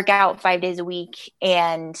work out 5 days a week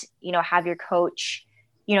and, have your coach,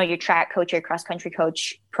 your track coach or your cross country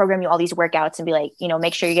coach program you all these workouts and be like,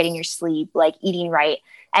 make sure you're getting your sleep, like eating right.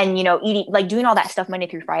 And, eating, like doing all that stuff Monday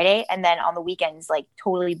through Friday. And then on the weekends, like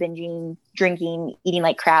totally binging, drinking, eating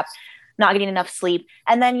like crap, not getting enough sleep.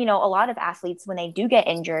 And then, a lot of athletes, when they do get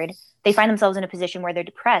injured, they find themselves in a position where they're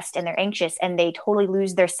depressed and they're anxious and they totally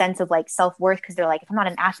lose their sense of like self-worth, because they're like, if I'm not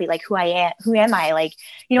an athlete, like who am I? Like,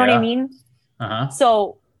 you know what I mean?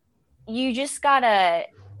 So you just gotta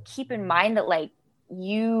keep in mind that like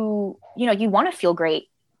you want to feel great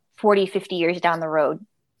 40, 50 years down the road.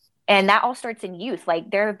 And that all starts in youth. Like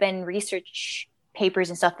there have been research papers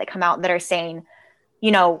and stuff that come out that are saying,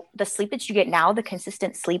 the sleep that you get now, the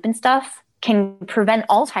consistent sleep and stuff, can prevent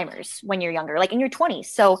Alzheimer's when you're younger, like in your 20s.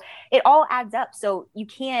 So it all adds up. So you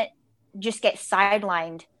can't just get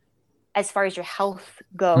sidelined as far as your health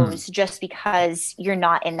goes just because you're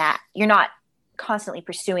not constantly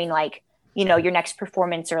pursuing like, your next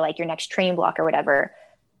performance or like your next training block or whatever.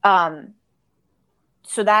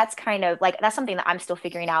 So that's kind of like, that's something that I'm still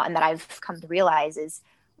figuring out and that I've come to realize is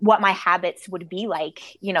what my habits would be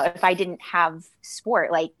like, if I didn't have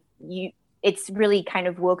sport. Like it's really kind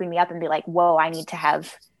of woken me up and be like, whoa, I need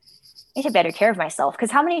to better care of myself. Because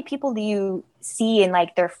how many people do you see in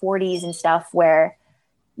like their 40s and stuff where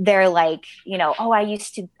they're like, oh, I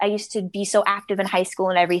used to be so active in high school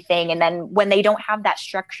and everything. And then when they don't have that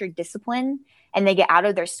structured discipline and they get out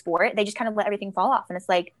of their sport, they just kind of let everything fall off. And it's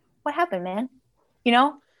like, what happened, man?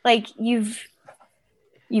 Like you've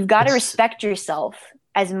got to respect yourself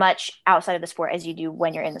as much outside of the sport as you do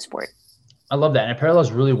when you're in the sport. I love that. And it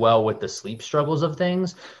parallels really well with the sleep struggles of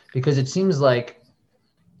things, because it seems like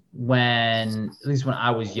at least when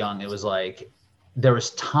I was young, it was like there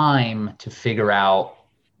was time to figure out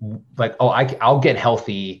like, oh, I'll get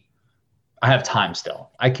healthy. I have time still.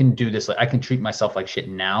 I can do this. Like I can treat myself like shit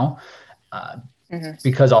now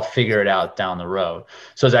because I'll figure it out down the road.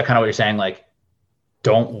 So is that kind of what you're saying? Like,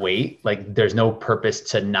 don't wait. Like there's no purpose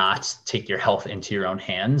to not take your health into your own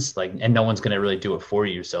hands. Like, and no one's going to really do it for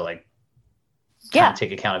you. So like,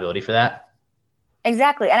 take accountability for that.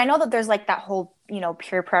 Exactly. And I know that there's like that whole,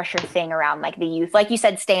 peer pressure thing around like the youth, like you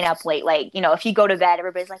said, staying up late, like, if you go to bed,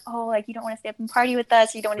 everybody's like, oh, like you don't want to stay up and party with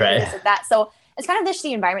us. You don't want to do this or that. So it's kind of just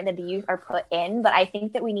the environment that the youth are put in. But I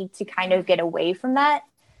think that we need to kind of get away from that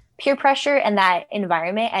peer pressure and that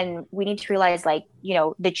environment. And we need to realize, like, you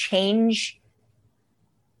know, the change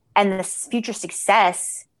and the future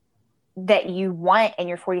success that you want in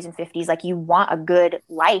your 40s and 50s, like you want a good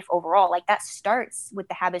life overall, like that starts with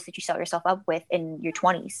the habits that you set yourself up with in your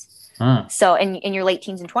 20s. So in your late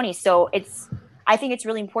teens and 20s. So I think it's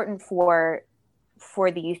really important for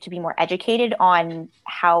the youth to be more educated on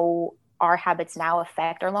how our habits now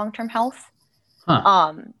affect our long-term health.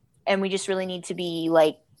 And we just really need to be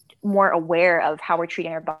like more aware of how we're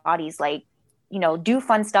treating our bodies. Like, you know, do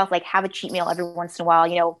fun stuff, like have a cheat meal every once in a while,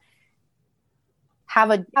 you know, have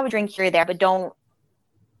a drink here or there, but don't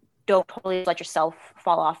totally let yourself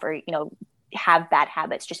fall off or, you know, have bad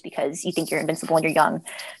habits just because you think you're invincible and you're young.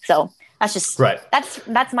 So that's just right.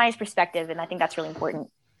 That's my perspective. And I think that's really important.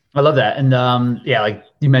 I love that. And yeah, like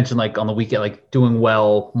you mentioned, like on the weekend, like doing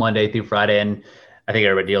well Monday through Friday. And I think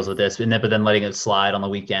everybody deals with this, but then letting it slide on the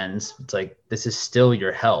weekends. It's like, this is still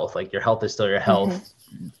your health. Like your health is still your health,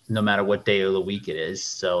 no matter what day of the week it is.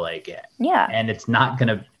 So like, yeah. And it's not going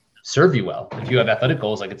to serve you well. If you have athletic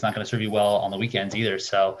goals, like it's not going to serve you well on the weekends either.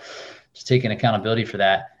 So just taking accountability for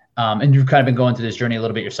that. And you've kind of been going through this journey a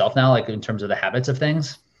little bit yourself now, like in terms of the habits of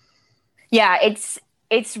things. Yeah,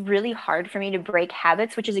 it's really hard for me to break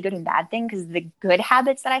habits, which is a good and bad thing, because the good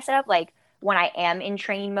habits that I set up, like when I am in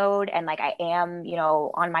training mode and like I am, you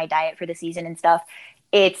know, on my diet for the season and stuff,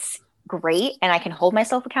 it's great and I can hold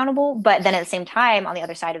myself accountable. But then at the same time, on the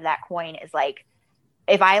other side of that coin is like,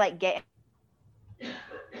 if I like get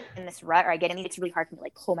in this rut or I get in, it's really hard for me to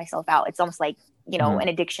like pull myself out. It's almost like, you know, an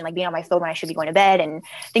addiction, like being on my phone when I should be going to bed and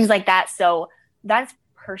things like that. So that's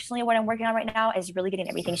personally what I'm working on right now, is really getting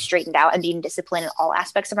everything straightened out and being disciplined in all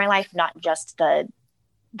aspects of my life, not just the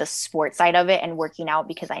sport side of it and working out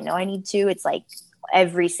because I know I need to. It's like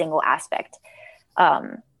every single aspect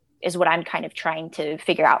is what I'm kind of trying to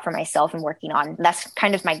figure out for myself and working on. That's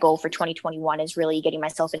kind of my goal for 2021, is really getting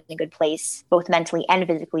myself in a good place, both mentally and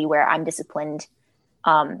physically, where I'm disciplined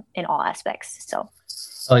in all aspects. So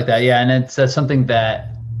I like that. Yeah. And it's something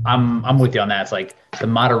that I'm with you on that. It's like the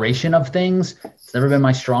moderation of things. It's never been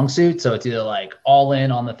my strong suit. So it's either like all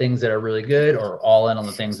in on the things that are really good or all in on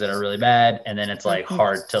the things that are really bad. And then it's like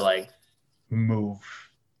hard to like move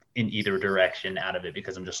in either direction out of it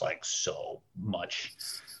because I'm just like so much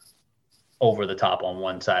over the top on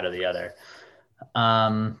one side or the other.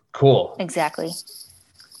 Cool. Exactly.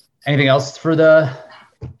 Anything else for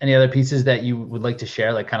any other pieces that you would like to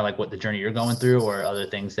share, like kind of like what the journey you're going through, or other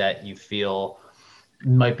things that you feel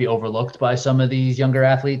might be overlooked by some of these younger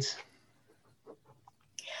athletes?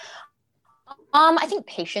 I think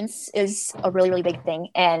patience is a really, really big thing.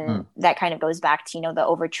 And that kind of goes back to, you know, the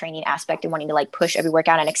overtraining aspect and wanting to like push every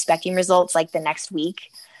workout and expecting results like the next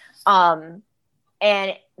week. And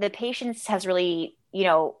the patience has really, you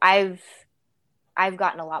know, I've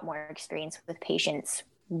gotten a lot more experience with patience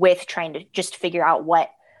with trying to just figure out what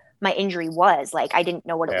my injury was. Like, I didn't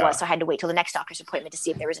know what it was. So I had to wait till the next doctor's appointment to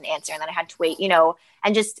see if there was an answer. And then I had to wait, you know,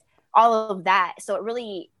 and just all of that. So it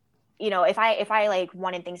really, you know, if I like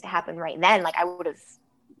wanted things to happen right then, like I would have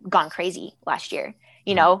gone crazy last year,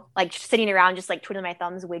 you know, like sitting around, just like twiddling my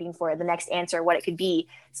thumbs, waiting for the next answer, what it could be.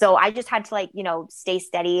 So I just had to like, you know, stay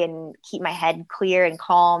steady and keep my head clear and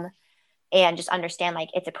calm and just understand like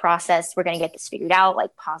it's a process. We're going to get this figured out.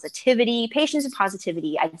 Like positivity, patience and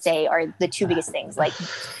positivity, I'd say, are the two biggest things. Like,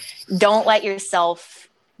 don't let yourself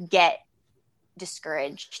get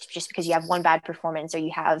discouraged just because you have one bad performance or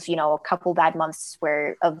you have, you know, a couple bad months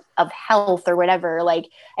where of health or whatever, like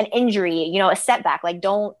an injury, you know, a setback. Like,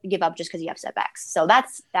 don't give up just because you have setbacks. So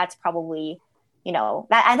that's probably, you know,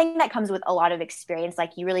 that I think that comes with a lot of experience.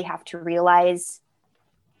 Like, you really have to realize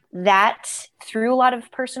that through a lot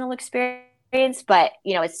of personal experience, but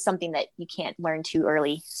you know, it's something that you can't learn too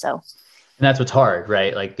early. So, and that's what's hard,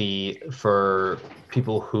 right? Like for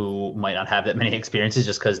people who might not have that many experiences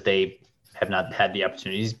just because they have not had the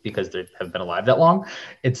opportunities because they have been alive that long.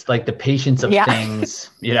 It's like the patience of things,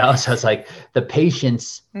 you know? So it's like the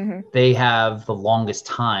patience, they have the longest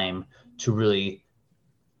time to really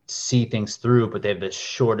see things through, but they have the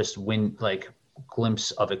shortest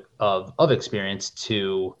glimpse of experience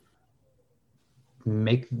to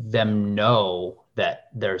make them know that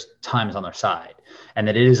there's times on their side and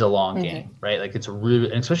that it is a long game, right? Like it's really,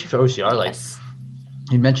 and especially for OCR, like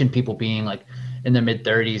you mentioned people being like in their mid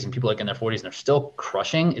 30s and people like in their 40s and they're still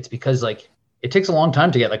crushing. It's because like, it takes a long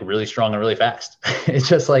time to get like really strong and really fast. It's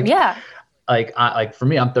just like, like for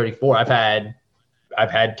me, I'm 34. I've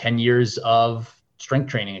had 10 years of strength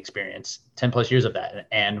training experience, 10 plus years of that.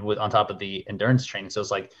 And on top of the endurance training. So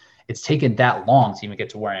it's like, it's taken that long to even get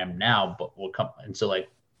to where I am now, but we'll come. And so like,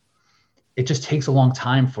 it just takes a long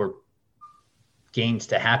time for gains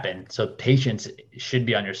to happen. So patience should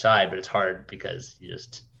be on your side, but it's hard because you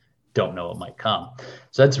just don't know what might come.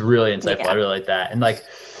 So that's really insightful. Yeah. I really like that. And like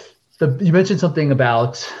you mentioned something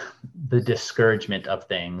about the discouragement of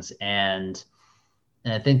things, and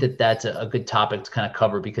I think that that's a good topic to kind of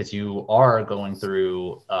cover, because you are going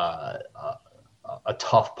through a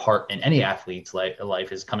tough part in any athlete's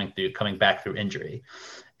life is coming back through injury.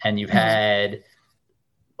 And you've had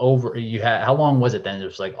how long was it then? It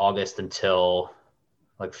was like August until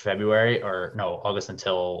like February, or no, August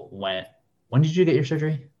until when did you get your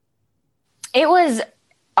surgery? It was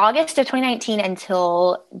August of 2019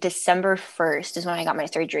 until December 1st is when I got my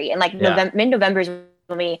surgery. And like mid-November is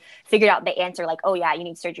when we figured out the answer, like, oh yeah, you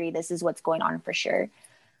need surgery. This is what's going on for sure.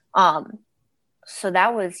 So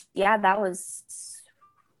that was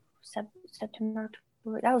September,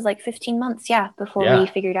 that was like 15 months. Before we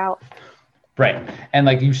figured out. Right. And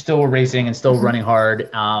like you still were racing and still running hard.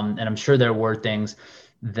 And I'm sure there were things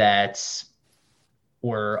that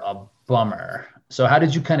were a bummer. So how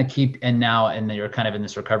did you kind of keep, and you're kind of in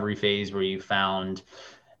this recovery phase where you found,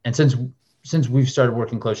 and since we've started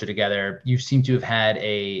working closer together, you seem to have had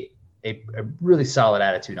a really solid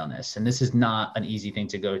attitude on this. And this is not an easy thing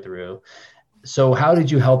to go through. So how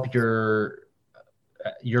did you help your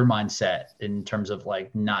mindset in terms of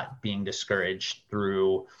like not being discouraged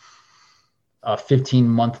through a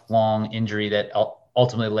 15-month long injury that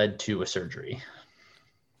ultimately led to a surgery?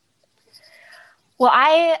 Well,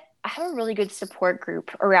 I have a really good support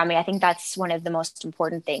group around me. I think that's one of the most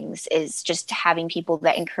important things, is just having people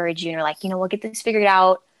that encourage you and are like, we'll get this figured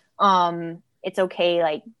out. It's okay.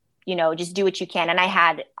 Like, just do what you can. And I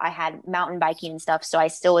had mountain biking and stuff, so I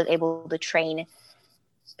still was able to train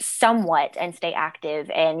somewhat and stay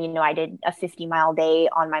active. And, I did a 50-mile day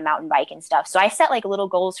on my mountain bike and stuff. So I set like little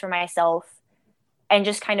goals for myself and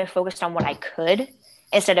just kind of focused on what I could,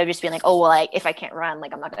 instead of just being like, oh, well, like if I can't run,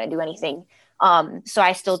 like I'm not going to do anything. So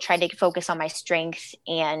I still tried to focus on my strength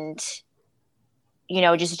and,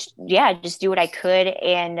 just do what I could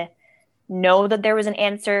and know that there was an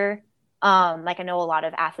answer. Like I know a lot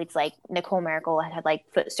of athletes like Nicole Miracle had like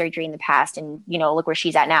foot surgery in the past, and, look where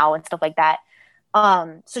she's at now and stuff like that.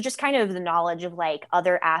 So just kind of the knowledge of like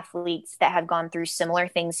other athletes that have gone through similar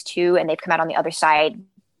things too, and they've come out on the other side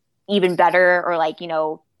even better, or like,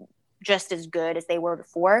 just as good as they were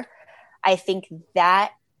before. I think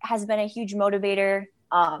that has been a huge motivator,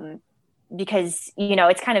 because,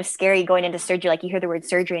 it's kind of scary going into surgery. Like you hear the word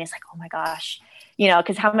surgery and it's like, oh my gosh,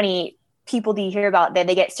 because how many people do you hear about that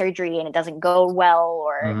they get surgery and it doesn't go well,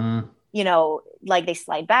 or, like they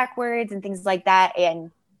slide backwards and things like that.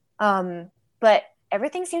 And, but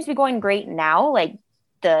everything seems to be going great now. Like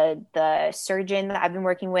the surgeon that I've been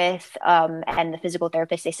working with, and the physical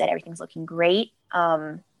therapist, they said everything's looking great.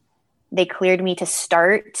 They cleared me to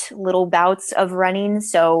start little bouts of running.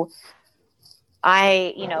 So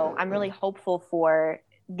I'm really hopeful for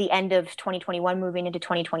the end of 2021, moving into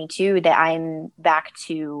 2022, that I'm back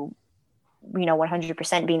to,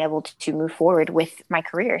 100% being able to move forward with my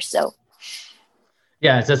career. So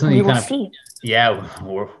yeah, is that something you kind of see? Yeah,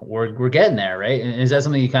 we're getting there, right? And is that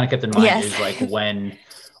something you kind of kept in mind? Yes. Is like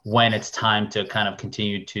when it's time to kind of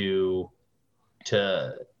continue to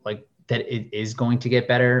like that it is going to get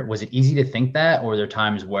better? Was it easy to think that, or were there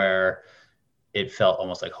times where it felt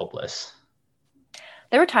almost like hopeless?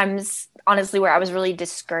 There were times, honestly, where I was really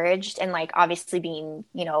discouraged, and like obviously being,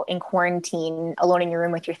 in quarantine alone in your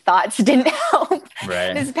room with your thoughts didn't help.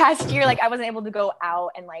 Right. This past year, like I wasn't able to go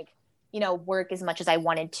out and like, work as much as I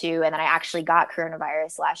wanted to. And then I actually got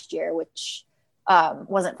coronavirus last year, which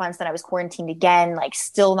wasn't fun. So then I was quarantined again, like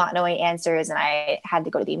still not knowing answers. And I had to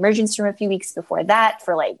go to the emergency room a few weeks before that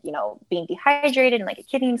for like, being dehydrated and like a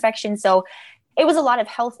kidney infection. So it was a lot of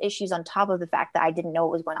health issues on top of the fact that I didn't know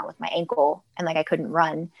what was going on with my ankle and like I couldn't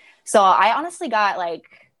run. So I honestly got like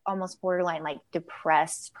almost borderline like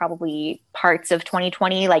depressed probably parts of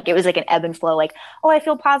 2020. Like it was like an ebb and flow, like, oh, I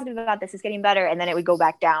feel positive about this, it's getting better. And then it would go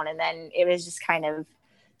back down. And then it was just kind of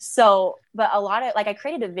so, but a lot of like, I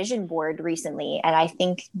created a vision board recently. And I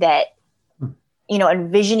think that,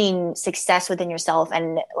 envisioning success within yourself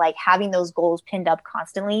and like having those goals pinned up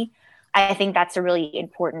constantly, I think that's a really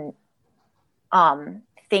important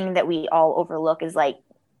thing that we all overlook, is like,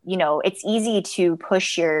 it's easy to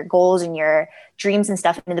push your goals and your dreams and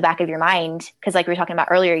stuff into the back of your mind. Cause like we were talking about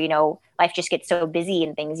earlier, life just gets so busy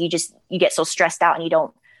and things, you get so stressed out and you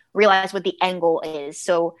don't realize what the end goal is.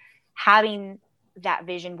 So having that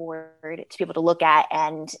vision board to be able to look at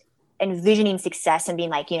and envisioning success and being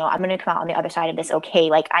like, I'm going to come out on the other side of this. Okay.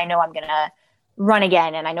 Like I know I'm going to run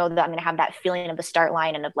again. And I know that I'm going to have that feeling of the start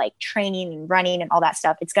line and of like training and running and all that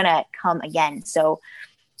stuff. It's going to come again. So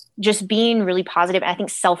just being really positive. And I think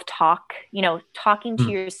self-talk, talking to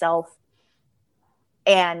yourself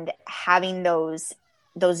and having those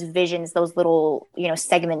visions, those little,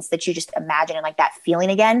 segments that you just imagine and like that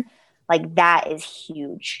feeling again, like that is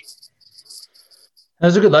huge.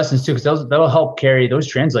 Those are good lessons too, because that'll help carry those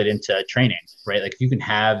translate into training, right? Like if you can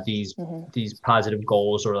have these positive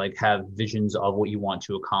goals or like have visions of what you want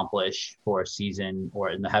to accomplish for a season,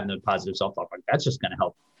 or having the positive self-talk, like that's just going to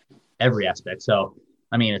help every aspect. So,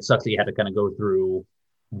 I mean, it sucks that you had to kind of go through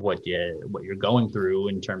what you're going through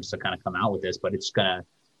in terms to kind of come out with this, but it's going to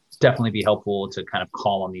definitely be helpful to kind of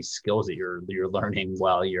call on these skills that you're learning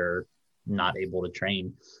while you're not able to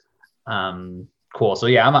train. Cool. So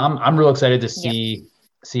yeah, I'm real excited to see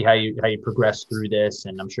how you progress through this,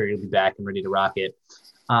 and I'm sure you'll be back and ready to rock it.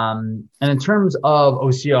 And in terms of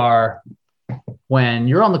OCR, when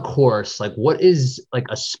you're on the course, like what is like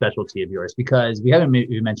a specialty of yours? Because we haven't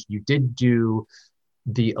mentioned you did do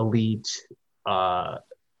the elite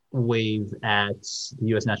wave at the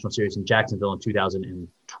U.S. National Series in Jacksonville in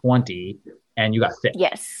 2020, and you got fifth.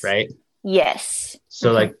 Yes. Right. Yes.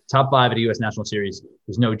 So like top 5 at the U.S. National Series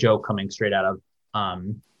is no joke, coming straight out of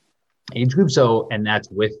age group. So, and that's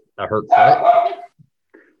with a hurt foot.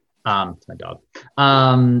 It's my dog.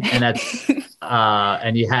 And that's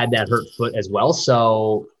and you had that hurt foot as well.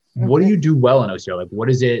 So what do you do well in OCR? Like, what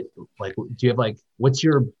is it like? Do you have like, what's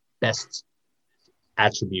your best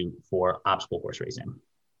attribute for obstacle course racing?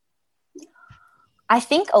 I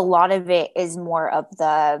think a lot of it is more of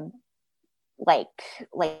the like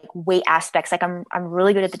weight aspects. Like I'm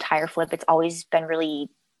really good at the tire flip. It's always been really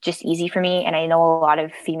just easy for me. And I know a lot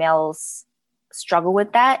of females struggle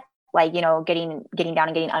with that. Like, getting down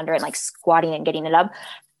and getting under it, like squatting and getting it up.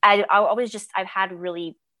 I've had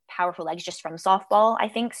really powerful legs just from softball, I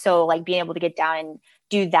think. So like being able to get down and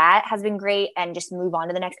do that has been great, and just move on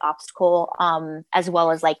to the next obstacle, as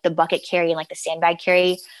well as like the bucket carry and like the sandbag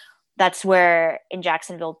carry. That's where in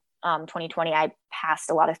Jacksonville, 2020, I passed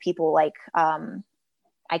a lot of people. Like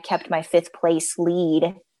I kept my 5th place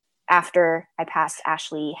lead after I passed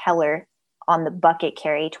Ashley Heller on the bucket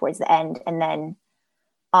carry towards the end. And then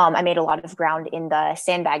I made a lot of ground in the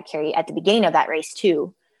sandbag carry at the beginning of that race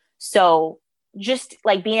too. So just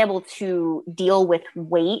like being able to deal with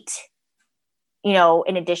weight,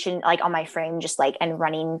 in addition, like on my frame, just like, and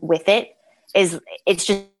running with it's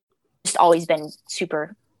just always been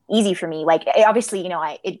super easy for me. Like obviously,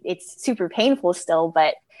 it's super painful still,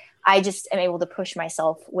 but I just am able to push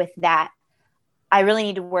myself with that. I really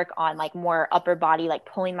need to work on like more upper body, like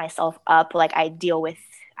pulling myself up. Like I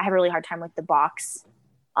have a really hard time with the box,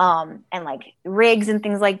 and like rigs and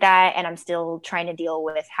things like that. And I'm still trying to deal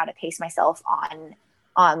with how to pace myself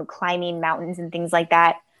on climbing mountains and things like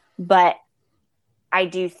that. But I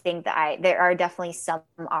do think that there are definitely some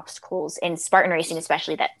obstacles in Spartan racing,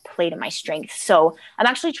 especially, that play to my strength. So I'm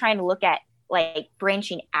actually trying to look at like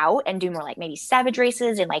branching out and do more like maybe Savage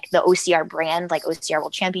races and like the OCR brand, like OCR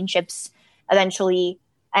World Championships eventually,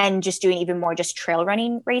 and just doing even more just trail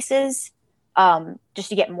running races, just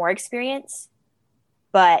to get more experience.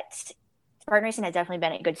 But Spartan racing has definitely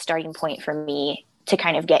been a good starting point for me to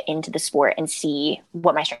kind of get into the sport and see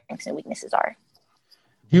what my strengths and weaknesses are.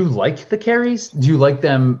 Do you like the carries? Do you like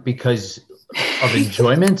them because of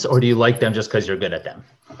enjoyment, or do you like them just because you're good at them?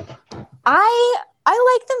 I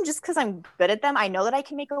like them just because I'm good at them. I know that I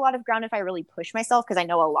can make a lot of ground if I really push myself, because I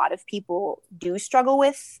know a lot of people do struggle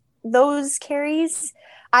with those carries.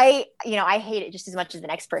 I hate it just as much as the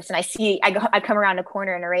next person. I come around a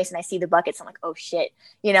corner in a race and I see the buckets. I'm like, oh shit,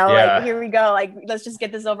 like here we go. Like, let's just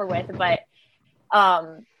get this over with. But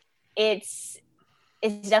it's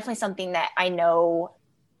definitely something that I know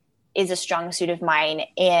is a strong suit of mine.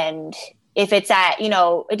 And if it's at,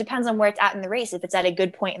 it depends on where it's at in the race. If it's at a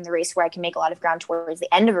good point in the race where I can make a lot of ground towards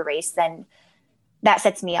the end of a race, then that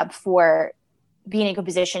sets me up for being in a good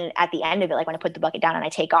position at the end of it. Like when I put the bucket down and I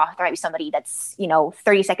take off, there might be somebody that's,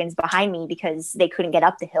 30 seconds behind me because they couldn't get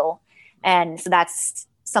up the hill. And so that's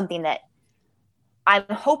something that I'm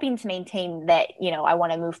hoping to maintain, that, I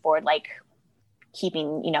want to move forward, like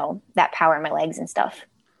keeping, that power in my legs and stuff.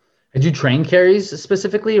 Did you train carries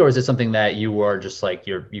specifically, or is it something that you are just like,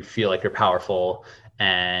 you feel like you're powerful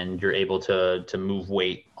and you're able to move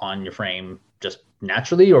weight on your frame just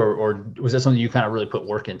naturally, or was that something you kind of really put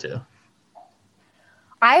work into?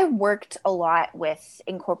 I worked a lot with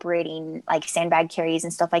incorporating like sandbag carries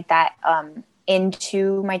and stuff like that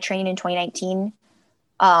into my training in 2019.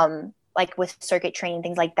 Like with circuit training,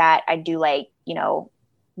 things like that. I do like,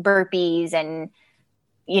 burpees, and,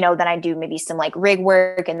 then I do maybe some like rig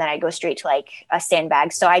work, and then I go straight to like a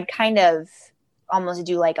sandbag. So I'd kind of almost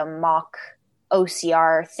do like a mock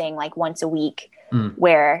OCR thing like once a week.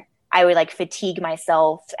 where I would like fatigue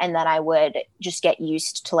myself, and then I would just get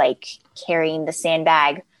used to like carrying the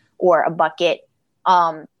sandbag or a bucket.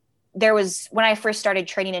 There was, when I first started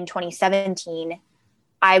training in 2017,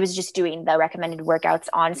 I was just doing the recommended workouts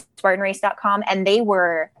on SpartanRace.com, and they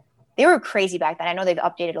were crazy back then. I know they've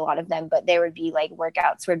updated a lot of them, but there would be like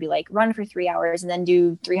workouts where it'd be like run for 3 hours and then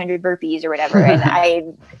do 300 burpees or whatever. And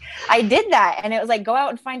I did that, and it was like, go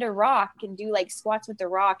out and find a rock and do like squats with the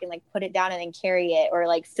rock and like put it down and then carry it, or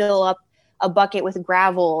like fill up a bucket with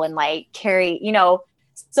gravel and like carry, you know.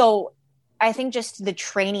 So I think just the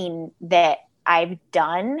training that I've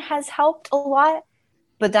done has helped a lot.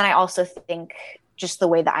 But then I also think just the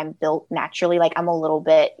way that I'm built naturally, like I'm a little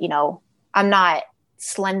bit, you know, I'm not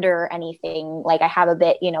slender or anything. Like I have a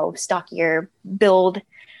bit, you know, stockier build.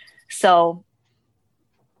 So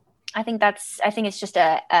I think it's just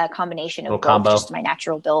a combination of both, just my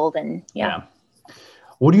natural build and yeah.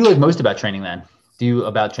 What do you like most about training then?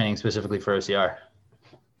 About training specifically for OCR?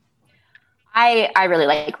 I really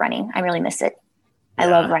like running. I really miss it. I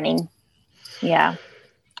love running. Yeah.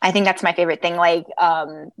 I think that's my favorite thing. Like,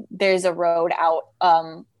 there's a road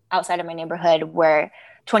outside of my neighborhood where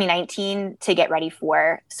 2019, to get ready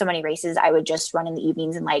for so many races, I would just run in the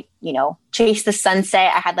evenings and like, you know, chase the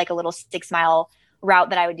sunset. I had like a little 6-mile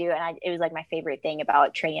route that I would do. And it was like my favorite thing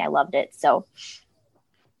about training. I loved it. So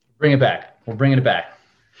bring it back. We're bringing it back.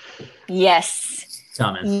 Yes.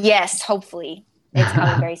 Coming. Yes. Hopefully it's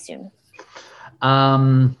coming very soon.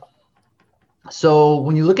 So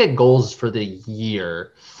when you look at goals for the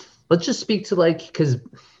year, let's just speak to like, because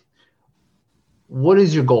what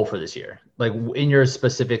is your goal for this year? Like in your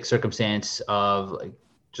specific circumstance of like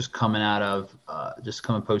just coming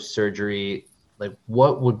post surgery, like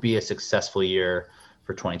what would be a successful year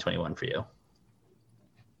for 2021 for you?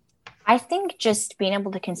 I think just being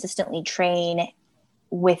able to consistently train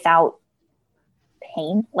without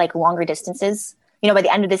pain, like longer distances. You know, by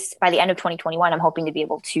the end of 2021, I'm hoping to be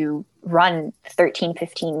able to run 13,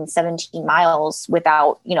 15, 17 miles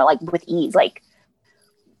without, you know, like with ease. Like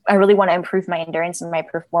I really want to improve my endurance and my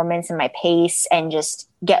performance and my pace and just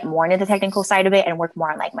get more into the technical side of it and work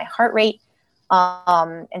more on like my heart rate,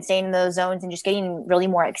 and staying in those zones and just getting really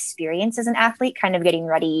more experience as an athlete, kind of getting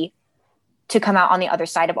ready to come out on the other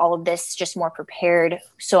side of all of this, just more prepared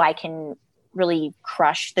so I can really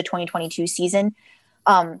crush the 2022 season.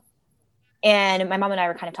 And my mom and I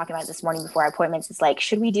were kind of talking about it this morning before our appointments. It's like,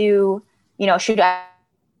 should I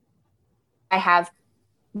have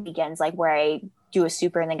weekends like where I do a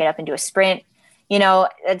super and then get up and do a sprint? You know,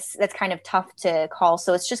 that's kind of tough to call.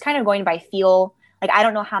 So it's just kind of going by feel. Like, I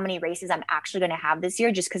don't know how many races I'm actually going to have this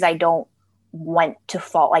year, just because I don't want to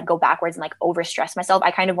go backwards and like overstress myself. I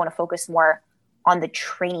kind of want to focus more on the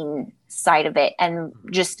training side of it and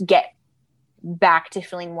just get back to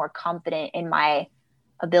feeling more confident in my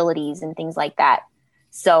abilities and things like that.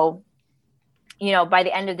 So, you know, by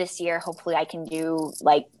the end of this year, hopefully I can do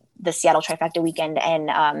like the Seattle Trifecta weekend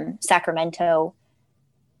and Sacramento,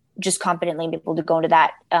 just confidently be able to go into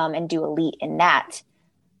that and do elite in that.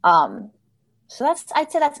 So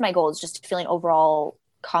I'd say that's my goal, is just feeling overall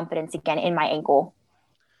confidence again in my ankle,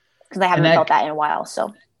 because I haven't felt that in a while.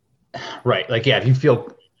 So, right. Like, yeah, if you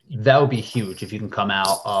feel, that would be huge if you can come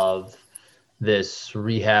out of this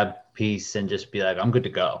rehab piece and just be like, I'm good to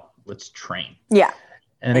go. Let's train. Yeah.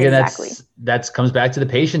 And again, that's comes back to the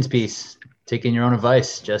patience piece, taking your own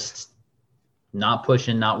advice, just not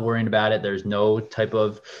pushing, not worrying about it. There's no type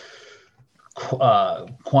of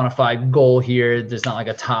quantified goal here. There's not like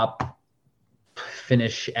a top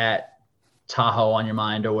finish at Tahoe on your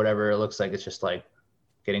mind or whatever. It looks like it's just like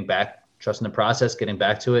getting back, trusting the process, getting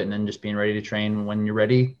back to it, and then just being ready to train when you're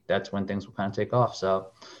ready. That's when things will kind of take off.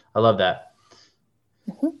 So I love that.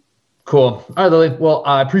 Mm-hmm. Cool. All right, Lily. Well,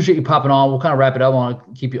 I appreciate you popping on. We'll kind of wrap it up. I want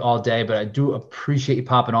to keep you all day, but I do appreciate you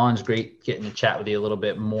popping on. It's great getting to chat with you a little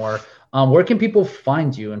bit more. Where can people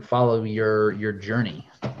find you and follow your journey?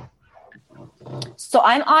 So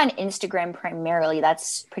I'm on Instagram primarily.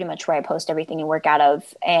 That's pretty much where I post everything and work out of.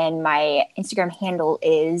 And my Instagram handle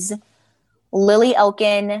is Lily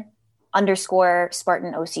Elkin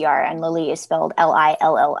 _Spartan OCR. And Lily is spelled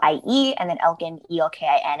Lillie, and then Elkin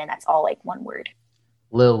ELKIN. And that's all like one word.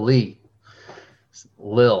 Lily.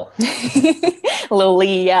 Lil.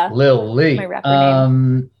 Lily, yeah. Lily. My rapper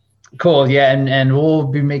name. Cool. Yeah. And we'll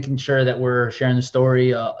be making sure that we're sharing the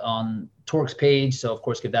story on Torque's page. So of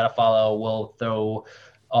course, give that a follow. We'll throw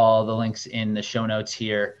all the links in the show notes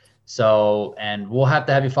here. So, and we'll have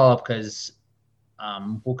to have you follow up, because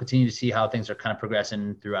we'll continue to see how things are kind of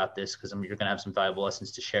progressing throughout this, because you're going to have some valuable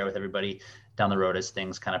lessons to share with everybody down the road as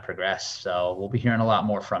things kind of progress. So we'll be hearing a lot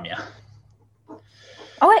more from you.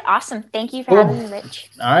 Oh, awesome. Thank you for Cool. having me,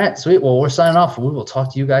 Rich. All right, sweet. Well, we're signing off. We will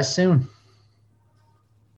talk to you guys soon.